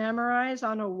want to memorize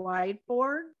on a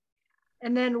whiteboard,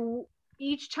 and then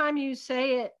each time you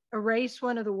say it, erase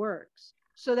one of the words,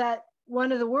 so that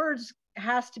one of the words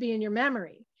has to be in your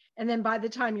memory. And then by the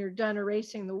time you're done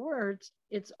erasing the words,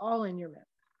 it's all in your memory.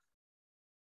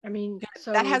 I mean,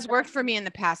 so that has worked for me in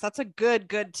the past. That's a good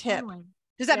tip.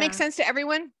 Does that make sense to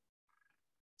everyone?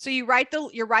 So you're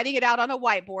writing it out on a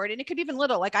whiteboard, and it could be even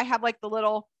little, like I have like the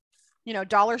little,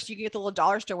 dollars. You can get the little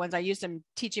dollar store ones. I use them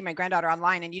teaching my granddaughter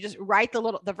online, and you just write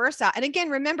the verse out. And again,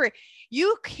 remember,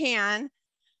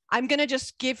 I'm going to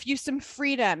just give you some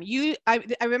freedom. I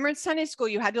remember in Sunday school,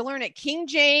 you had to learn it King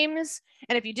James.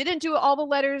 And if you didn't do all the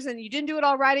letters and you didn't do it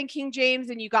all right in King James,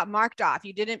 then you got marked off.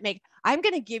 I'm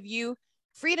going to give you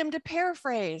freedom to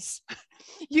paraphrase.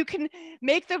 You can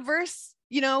make the verse,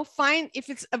 find if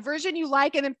it's a version you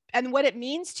like and what it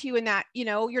means to you in that,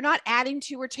 you're not adding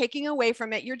to or taking away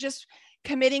from it. You're just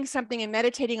committing something and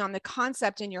meditating on the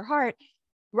concept in your heart.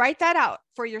 Write that out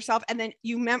for yourself. And then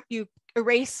you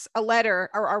erase a letter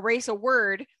or erase a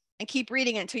word and keep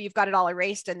reading it until you've got it all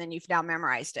erased, and then you've now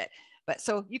memorized it. But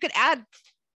so you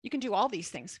can do all these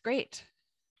things. Great.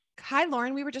 Hi,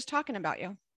 Lauren. We were just talking about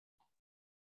you.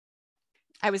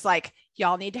 I was like,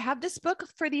 y'all need to have this book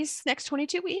for these next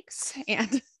 22 weeks.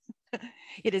 And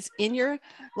it is in your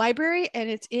library and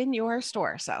it's in your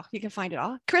store. So you can find it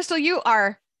all. Crystal, you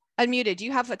are unmuted. Do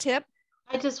you have a tip?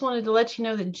 I just wanted to let you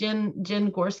know that Jen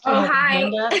Gorski has a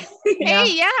hand up.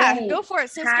 Hey, yeah, go for it,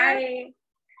 sister. Hi.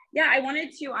 Yeah, I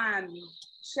wanted to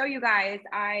show you guys.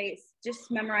 I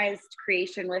just memorized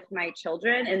creation with my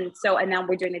children, and now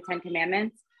we're doing the 10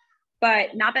 Commandments.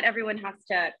 But not that everyone has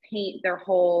to paint their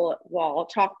whole wall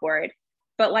chalkboard,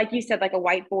 but like you said, like a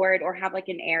whiteboard or have like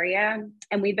an area.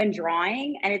 And we've been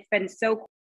drawing, and it's been so cool.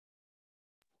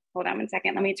 Hold on one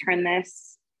second. Let me turn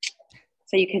this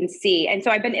so you can see. And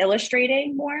so I've been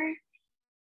illustrating more.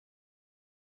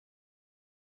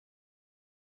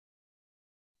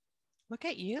 Look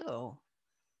at you.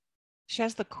 She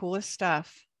has the coolest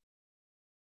stuff.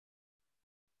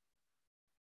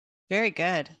 Very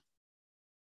good.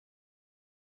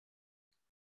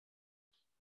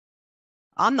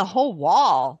 On the whole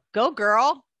wall. Go,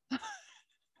 girl.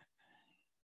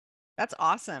 That's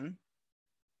awesome.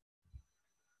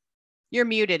 You're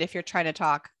muted if you're trying to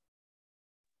talk.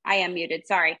 I am muted,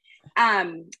 sorry.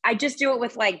 I just do it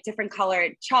with like different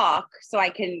colored chalk so I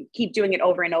can keep doing it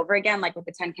over and over again. Like with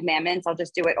the 10 Commandments, I'll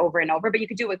just do it over and over, but you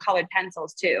could do it with colored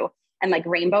pencils too, and like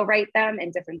rainbow write them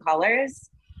in different colors.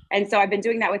 And so I've been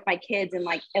doing that with my kids and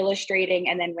like illustrating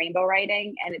and then rainbow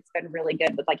writing. And it's been really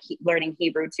good with like learning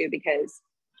Hebrew too, because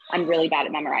I'm really bad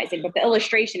at memorizing. But the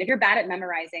illustration, if you're bad at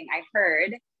memorizing, I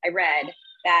read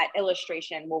that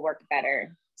illustration will work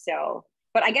better. So,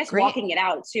 but I guess Great. Walking it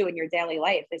out too in your daily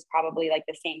life is probably like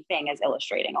the same thing as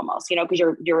illustrating almost, because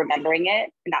you're remembering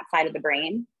it in that side of the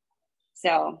brain.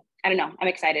 So I don't know. I'm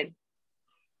excited.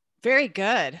 Very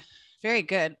good. Very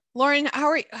good. Lauren,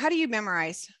 how do you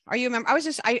memorize? Are you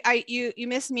you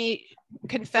missed me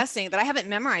confessing that I haven't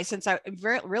memorized since I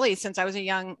was a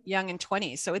young in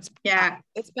 20s. So it's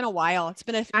been a while. It's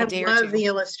been a day or two. I love the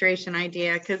illustration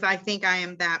idea, because I think I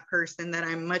am that person, that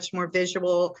I'm much more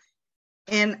visual,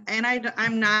 and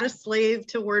I'm not a slave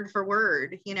to word for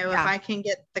word. If I can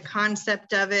get the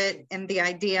concept of it and the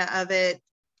idea of it,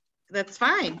 that's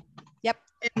fine. Yep.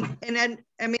 And then,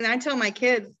 I mean, I tell my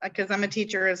kids, because I'm a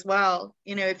teacher as well,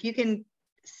 if you can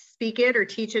speak it or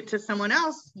teach it to someone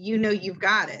else, you know you've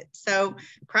got it. So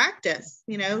practice,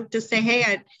 you know, just say,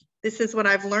 hey, this is what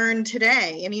I've learned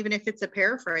today. And even if it's a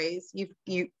paraphrase,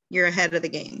 you're ahead of the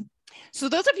game. So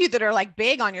those of you that are like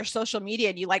big on your social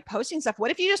media and you like posting stuff, what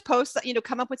if you just post, you know,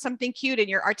 come up with something cute and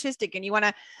you're artistic and you want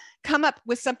to come up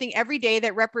with something every day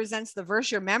that represents the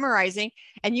verse you're memorizing,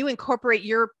 and you incorporate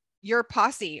your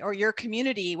posse or your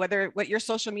community, what your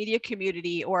social media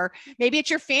community, or maybe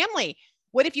it's your family.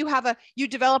 What if you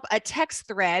develop a text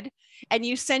thread and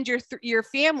you send your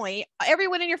family,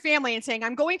 everyone in your family, and saying,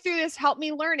 I'm going through this, help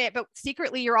me learn it. But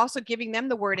secretly, you're also giving them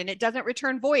the word, and it doesn't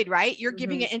return void, right? You're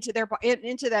giving it into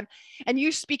them, and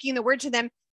you're speaking the word to them,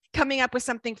 coming up with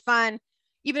something fun,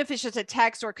 even if it's just a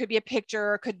text, or it could be a picture,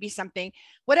 or it could be something,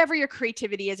 whatever your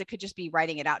creativity is. It could just be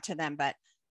writing it out to them, but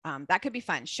that could be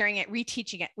fun, sharing it,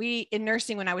 reteaching it. In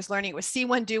nursing, when I was learning, it was see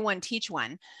one, do one, teach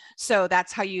one. So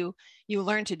that's how you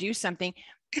learn to do something.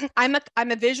 I'm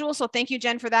a visual, so thank you,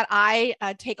 Jen, for that. I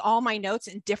take all my notes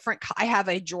in I have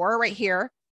a drawer right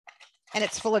here, and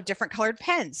it's full of different colored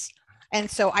pens. And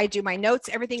so I do my notes.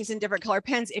 Everything's in different colored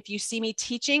pens. If you see me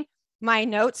teaching, my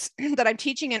notes that I'm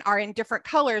teaching in are in different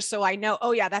colors, so I know,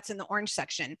 oh yeah, that's in the orange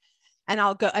section. And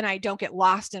I'll go, and I don't get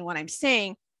lost in what I'm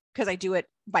saying because I do it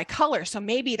by color. So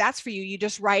maybe that's for you. You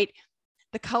just write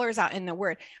the colors out in the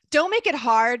word. Don't make it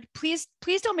hard. Please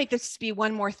don't make this be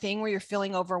one more thing where you're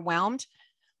feeling overwhelmed.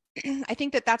 I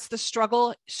think that's the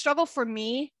struggle for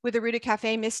me with the Rooted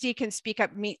Cafe. Misty can speak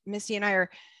up. Misty and I are,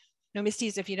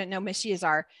 Misty's, if you don't know, Misty is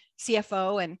our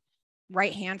CFO and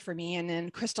right hand for me. And then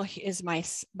Crystal is my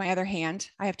other hand.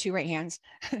 I have two right hands.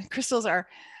 Crystal's our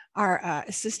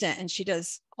assistant, and she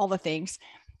does all the things.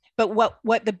 But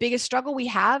what the biggest struggle we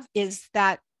have is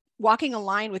that walking a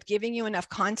line with giving you enough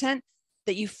content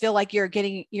that you feel like you're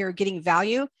getting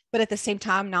value, but at the same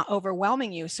time not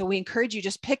overwhelming you. So we encourage you,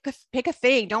 just pick a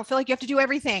thing. Don't feel like you have to do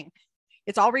everything.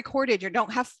 It's all recorded.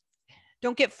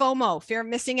 Don't get FOMO, fear of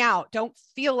missing out. Don't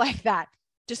feel like that.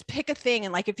 Just pick a thing.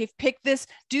 And like, if you've picked this,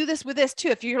 do this with this too.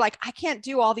 If you're like, I can't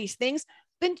do all these things,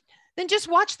 then just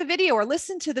watch the video or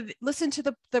listen to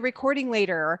the recording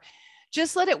later, or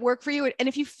just let it work for you. And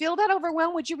if you feel that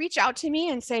overwhelmed, would you reach out to me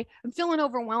and say, I'm feeling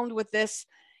overwhelmed with this.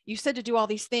 You said to do all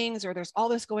these things, or there's all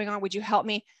this going on. Would you help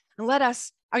me? And let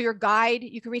us, or your guide,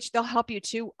 you can reach, they'll help you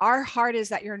too. Our heart is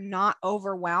that you're not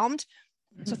overwhelmed.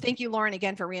 So thank you, Lauren,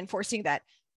 again, for reinforcing that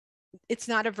it's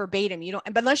not a verbatim. You don't,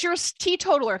 but unless you're a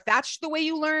teetotaler, if that's the way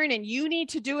you learn and you need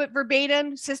to do it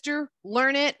verbatim, sister,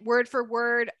 learn it word for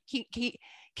word.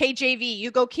 KJV,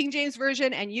 you go King James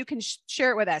Version, and you can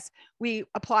share it with us. We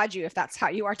applaud you if that's how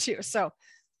you are too. So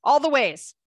all the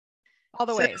ways.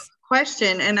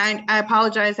 Question, and I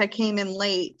apologize, I came in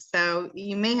late, so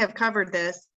you may have covered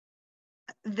this.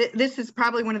 This is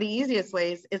probably one of the easiest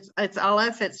ways. It's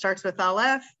Aleph. It starts with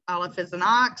Aleph. Aleph is an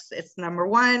ox. It's number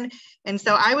one. And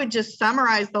so I would just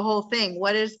summarize the whole thing.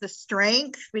 What is the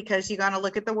strength? Because you got to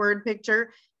look at the word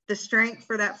picture. The strength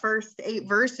for that first 8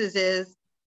 verses is,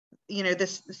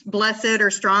 this blessed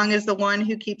or strong is the one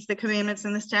who keeps the commandments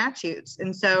and the statutes.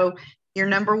 And so you're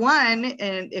number one.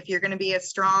 And if you're going to be a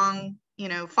strong,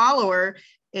 follower,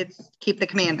 it's keep the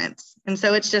commandments. And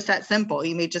so it's just that simple.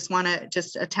 You may just want to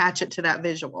just attach it to that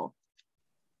visual.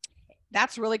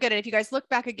 That's really good. And if you guys look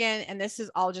back again, and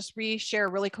I'll just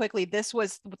reshare really quickly. This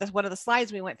was one of the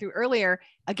slides we went through earlier.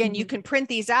 Again, you can print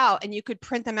these out, and you could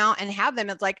print them out and have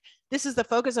them. It's like, this is the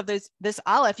focus of this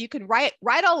Aleph. You can write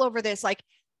all over this. Like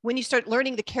when you start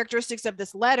learning the characteristics of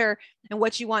this letter and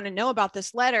what you want to know about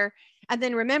this letter. And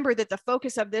then remember that the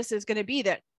focus of this is going to be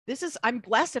that I'm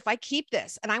blessed if I keep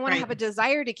this, and I want to have a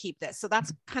desire to keep this. So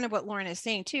that's kind of what Lauren is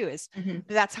saying too, is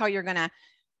that's how you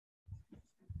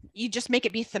just make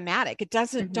it be thematic. It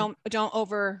doesn't, don't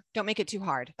make it too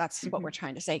hard. That's what we're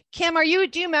trying to say. Kim,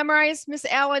 do you memorize, Miss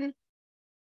Allen?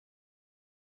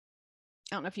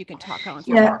 I don't know if you can talk on.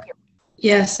 Yeah.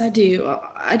 Yes, I do.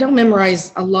 I don't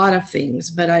memorize a lot of things,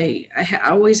 but I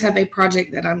always have a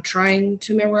project that I'm trying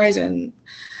to memorize. And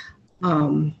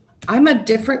I'm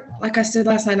like I said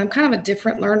last night, I'm kind of a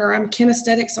different learner. I'm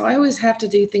kinesthetic, so I always have to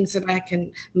do things that I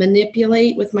can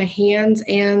manipulate with my hands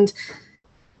and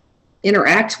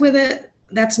interact with it.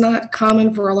 That's not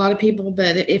common for a lot of people,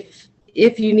 but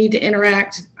if you need to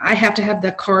interact, I have to have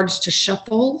the cards to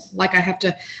shuffle. Like I have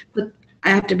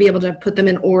to be able to put them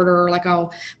in order. Like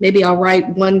I'll write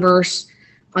one verse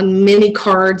on many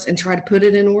cards and try to put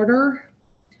it in order.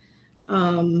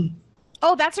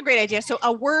 Oh, that's a great idea. So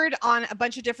a word on a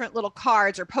bunch of different little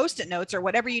cards or Post-it notes or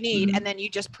whatever you need, and then you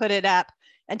just put it up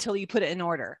until you put it in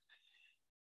order.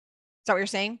 Is that what you're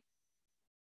saying?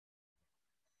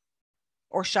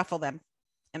 Or shuffle them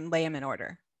and lay them in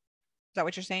order. Is that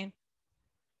what you're saying?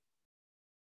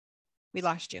 We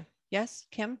lost you. Yes,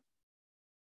 Kim?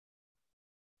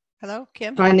 Hello,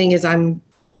 Kim? Finding is I'm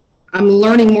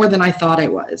learning more than I thought I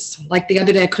was. Like the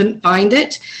other day, I couldn't find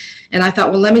it. And I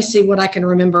thought, well, let me see what I can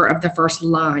remember of the first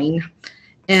line.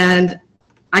 And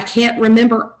I can't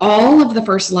remember all of the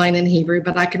first line in Hebrew,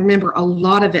 but I can remember a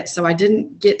lot of it. So I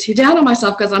didn't get too down on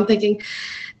myself because I'm thinking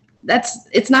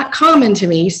it's not common to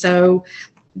me. So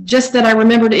just that I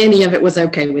remembered any of it was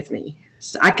okay with me.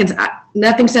 So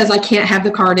nothing says I can't have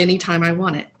the card anytime I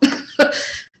want it.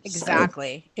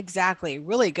 Exactly. So. Exactly.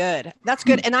 Really good. That's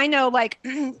good. And I know like,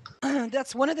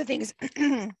 that's one of the things,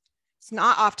 it's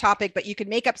not off topic, but you could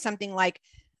make up something like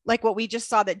what we just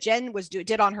saw that Jen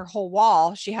did on her whole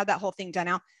wall. She had that whole thing done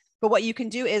out. But what you can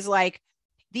do is like,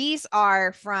 these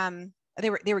are from,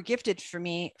 they were gifted for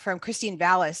me from Christine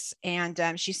Vallis.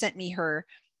 And she sent me her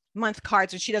month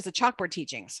cards and she does the chalkboard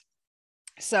teachings.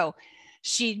 So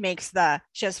she has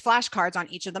flashcards on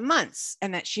each of the months,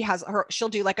 and that she'll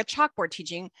do like a chalkboard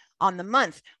teaching on the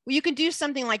month. Well, you can do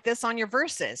something like this on your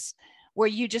verses where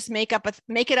you just make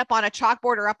it up on a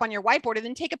chalkboard or up on your whiteboard and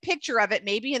then take a picture of it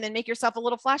maybe, and then make yourself a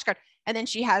little flashcard. And then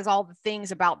she has all the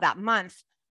things about that month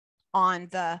on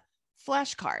the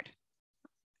flashcard.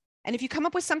 And if you come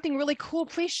up with something really cool,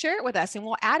 please share it with us and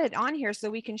we'll add it on here so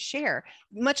we can share.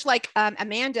 Much like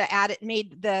Amanda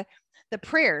made the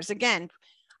prayers. Again,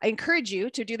 I encourage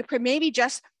you to do the prayer. Maybe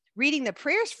just reading the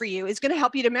prayers for you is going to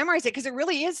help you to memorize it, because it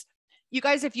really is. You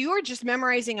guys, if you are just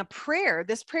memorizing a prayer,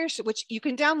 this prayer, which you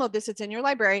can download this, it's in your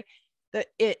library, that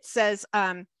it says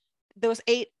those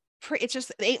 8, it's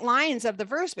just 8 lines of the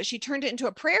verse, but she turned it into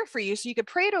a prayer for you so you could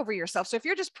pray it over yourself. So if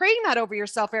you're just praying that over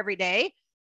yourself every day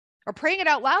or praying it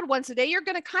out loud once a day, you're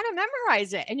going to kind of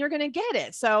memorize it and you're going to get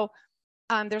it. So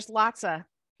there's lots of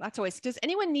ways. Does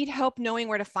anyone need help knowing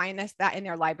where to find that in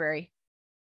their library?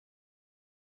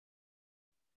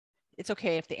 It's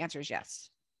okay if the answer is yes.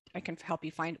 I can help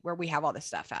you find where we have all this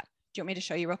stuff at. Do you want me to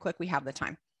show you real quick? We have the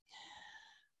time.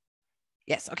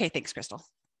 Yes. Okay. Thanks, Crystal.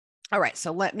 All right.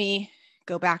 So let me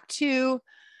go back to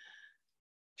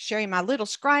sharing my little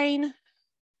screen.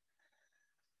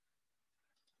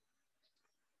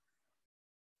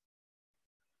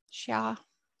 Sha.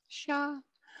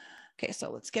 Okay.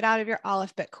 So let's get out of your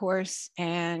Aleph-Bet course,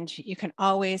 and you can I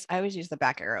always use the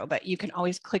back arrow, but you can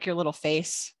always click your little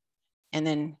face and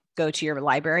then go to your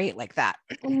library like that.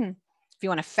 If you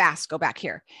want to fast, go back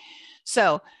here.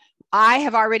 So I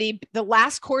have the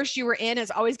last course you were in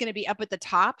is always going to be up at the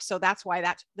top. So that's why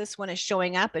this one is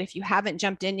showing up. But if you haven't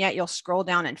jumped in yet, you'll scroll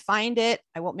down and find it.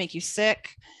 I won't make you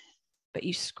sick, but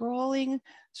you scrolling.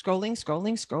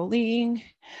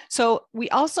 So we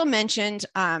also mentioned,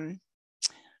 I'm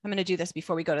going to do this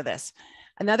before we go to this.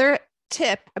 Another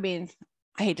tip, I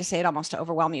hate to say it almost to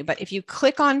overwhelm you, but if you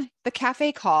click on the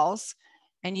cafe calls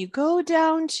and you go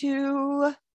down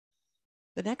to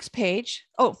the next page,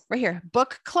 right here,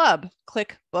 book club,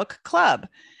 click book club.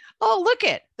 Oh, look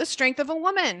at The Strength of a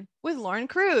Woman with Lauren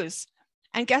Cruz.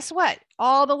 And guess what?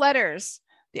 All the letters,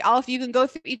 the Aleph, you can go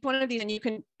through each one of these and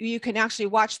you can actually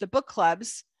watch the book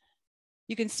clubs.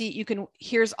 You can see,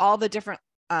 here's all the different,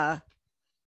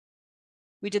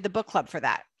 we did the book club for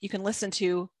that. You can listen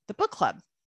to the book club.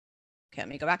 Okay, let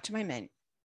me go back to my menu.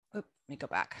 Let me go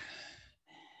back.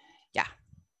 Yeah,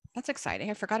 that's exciting.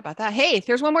 I forgot about that. Hey,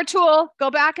 there's one more tool.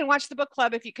 Go back and watch the book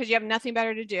club because you have nothing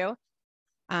better to do.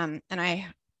 And I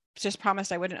just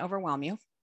promised I wouldn't overwhelm you.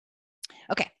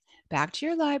 Okay, back to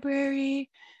your library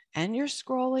and you're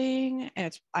scrolling,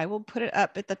 and I will put it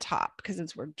up at the top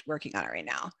because we're working on it right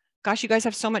now. Gosh, you guys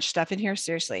have so much stuff in here,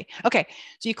 seriously. Okay,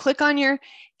 so you click on your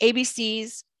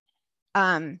ABCs.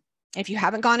 If you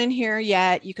haven't gone in here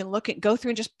yet, you can go through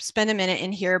and just spend a minute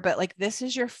in here, but like this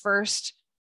is your first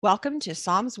welcome to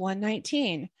Psalms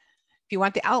 119. If you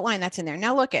want the outline, that's in there.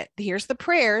 Now look here's the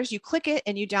prayers. You click it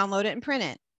and you download it and print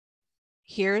it.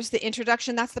 Here's the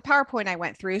introduction. That's the PowerPoint I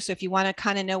went through. So if you want to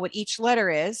kind of know what each letter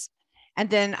is, and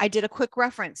then I did a quick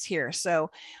reference here.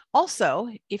 So also,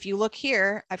 if you look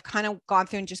here, I've kind of gone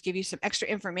through and just give you some extra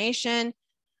information.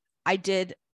 I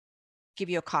did give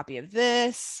you a copy of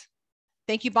this.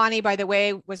 Thank you, Bonnie, by the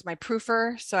way, was my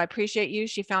proofer. So I appreciate you.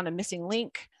 She found a missing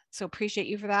link. So appreciate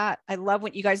you for that. I love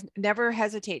when you guys never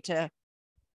hesitate to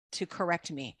correct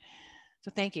me.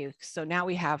 So thank you. So now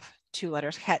we have 2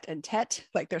 letters, het and tet,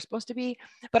 like they're supposed to be.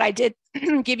 But I did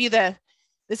give you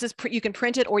you can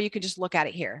print it or you can just look at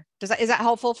it here. Is that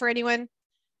helpful for anyone?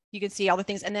 You can see all the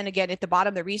things. And then again, at the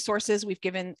bottom, the resources, we've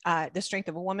given The Strength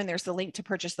of a Woman. There's the link to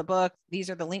purchase the book. These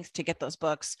are the links to get those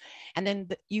books. And then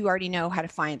you already know how to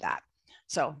find that.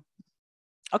 So,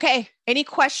 okay, any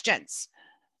questions?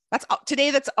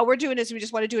 Today, that's all we're doing is we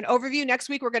just want to do an overview. Next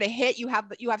week, we're going to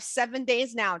you have 7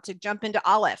 days now to jump into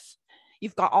Aleph.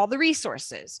 You've got all the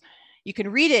resources. You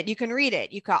can read it. You can read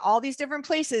it. You've got all these different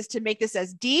places to make this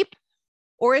as deep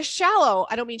or as shallow.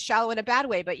 I don't mean shallow in a bad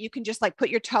way, but you can just like put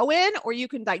your toe in, or you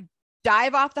can like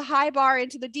dive off the high bar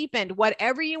into the deep end.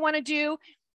 Whatever you want to do,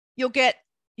 you'll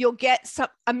get some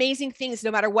amazing things no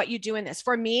matter what you do in this.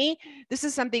 For me, this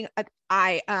is something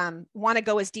I want to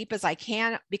go as deep as I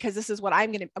can, because this is what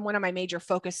one of my major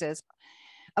focuses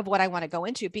of what I want to go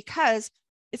into, because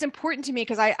it's important to me,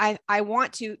 because I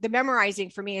want to, the memorizing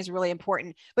for me is really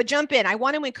important. But jump in. I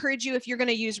want to encourage you, if you're going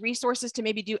to use resources to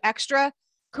maybe do extra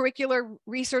curricular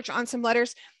research on some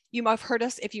letters. You might have heard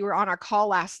us if you were on our call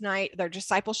last night, their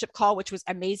discipleship call, which was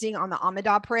amazing, on the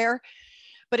Amidah prayer.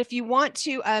 But if you want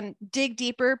to dig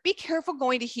deeper, be careful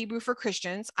going to Hebrew for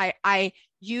Christians. I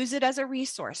use it as a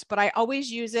resource, but I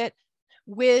always use it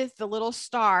with the little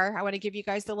star. I want to give you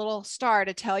guys the little star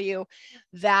to tell you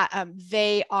that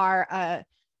they are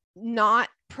not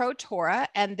pro-Torah,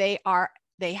 and they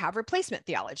have replacement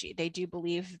theology. They do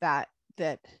believe that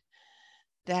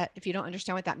if you don't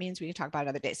understand what that means, we can talk about it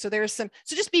another day. So so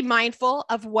just be mindful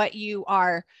of what you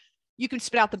can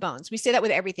spit out the bones. We say that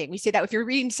with everything. We say that if you're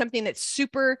reading something that's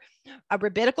super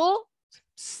rabbinical,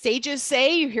 sages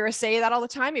say, you hear us say that all the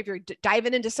time. If you're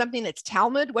diving into something that's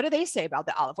Talmud, what do they say about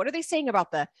the Aleph? What are they saying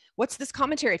about what's this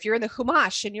commentary? If you're in the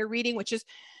Chumash and you're reading, which is,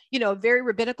 very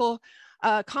rabbinical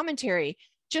commentary,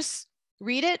 just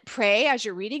read it, pray as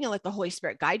you're reading, and let the Holy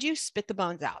Spirit guide you, spit the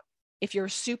bones out. If you're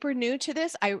super new to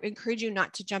this, I encourage you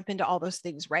not to jump into all those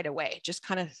things right away. Just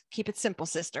kind of keep it simple,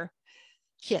 sister.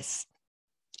 Kiss.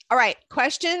 All right,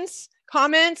 questions,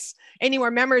 comments, any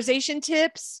more memorization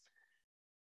tips?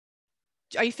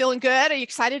 Are you feeling good? Are you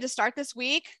excited to start this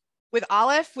week with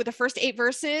Aleph, with the first 8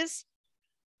 verses?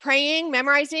 Praying,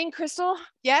 memorizing, Crystal?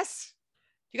 Yes?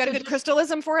 You got a good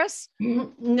crystalism for us?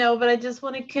 No, but I just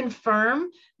want to confirm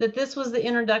that this was the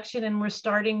introduction, and we're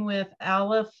starting with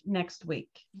Aleph next week.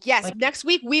 Yes, next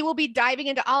week we will be diving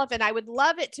into Aleph, and I would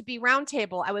love it to be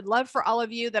roundtable. I would love for all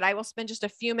of you that I will spend just a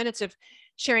few minutes of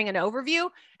sharing an overview,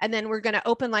 and then we're going to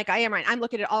open like I am right. I'm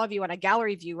looking at all of you on a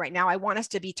gallery view right now. I want us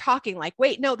to be talking like,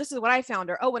 wait, no, this is what I found,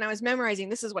 or, oh, when I was memorizing,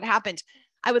 this is what happened.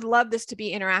 I would love this to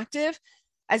be interactive,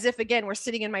 as if, again, we're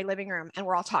sitting in my living room and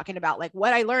we're all talking about like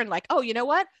what I learned, like, oh, you know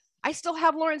what? I still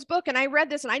have Lauren's book, and I read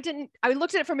this, and I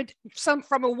looked at it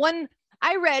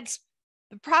I read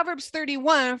the Proverbs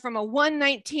 31 from a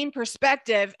 119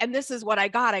 perspective, and this is what I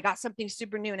got. I got something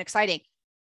super new and exciting.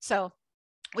 So,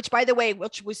 which, by the way,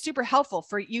 which was super helpful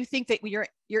for you. Think that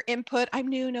your input, I'm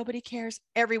new, nobody cares.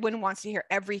 Everyone wants to hear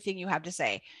everything you have to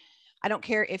say. I don't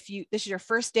care if this is your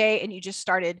first day and you just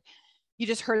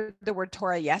heard the word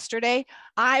Torah yesterday.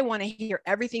 I want to hear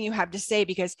everything you have to say,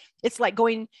 because it's like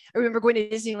I remember going to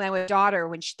Disneyland with my daughter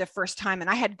the first time, and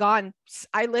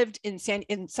I lived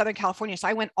in Southern California, so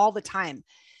I went all the time.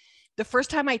 The first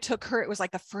time I took her, it was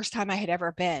like the first time I had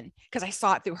ever been, because I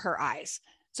saw it through her eyes.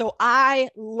 So I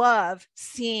love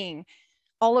seeing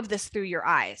all of this through your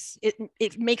eyes.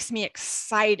 It makes me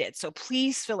excited. So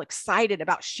please feel excited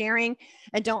about sharing,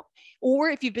 and or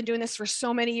if you've been doing this for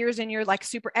so many years and you're like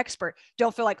super expert,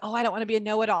 don't feel like, oh, I don't want to be a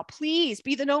know-it-all. Please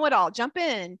be the know-it-all. Jump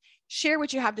in, share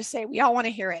what you have to say. We all want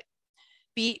to hear it.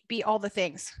 Be all the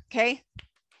things. Okay.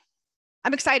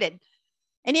 I'm excited.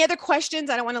 Any other questions?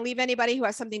 I don't want to leave anybody who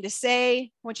has something to say. I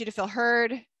want you to feel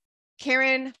heard.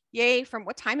 Karen, yay. From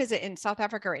what time is it in South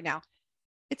Africa right now?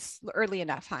 It's early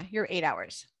enough, huh? You're 8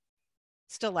 hours.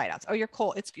 Still light out. Oh, you're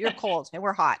cold. You're cold and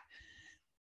we're hot.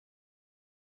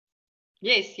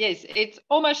 Yes. It's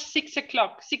almost 6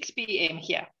 p.m.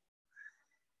 here.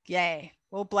 Yay.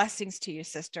 Well, blessings to you,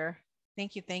 sister.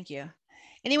 Thank you.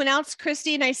 Anyone else?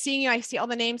 Christy, nice seeing you. I see all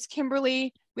the names.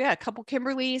 Kimberly. We had a couple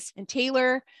Kimberlys and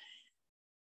Taylor.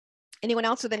 Anyone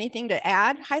else with anything to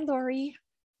add? Hi, Lori.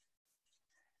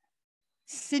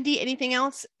 Cindy, anything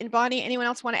else? And Bonnie, anyone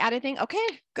else want to add anything? Okay,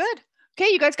 good.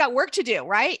 Okay, you guys got work to do,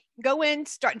 right? Go in,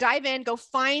 dive in, go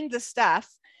find the stuff.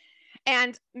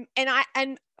 And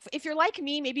if you're like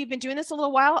me, maybe you've been doing this a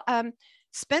little while,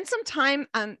 spend some time,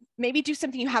 maybe do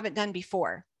something you haven't done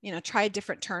before, try a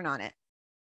different turn on it.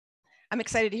 I'm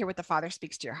excited to hear what the Father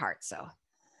speaks to your heart. So,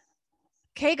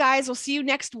 okay, guys, we'll see you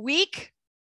next week.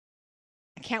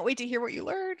 I can't wait to hear what you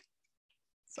learned.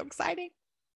 So exciting.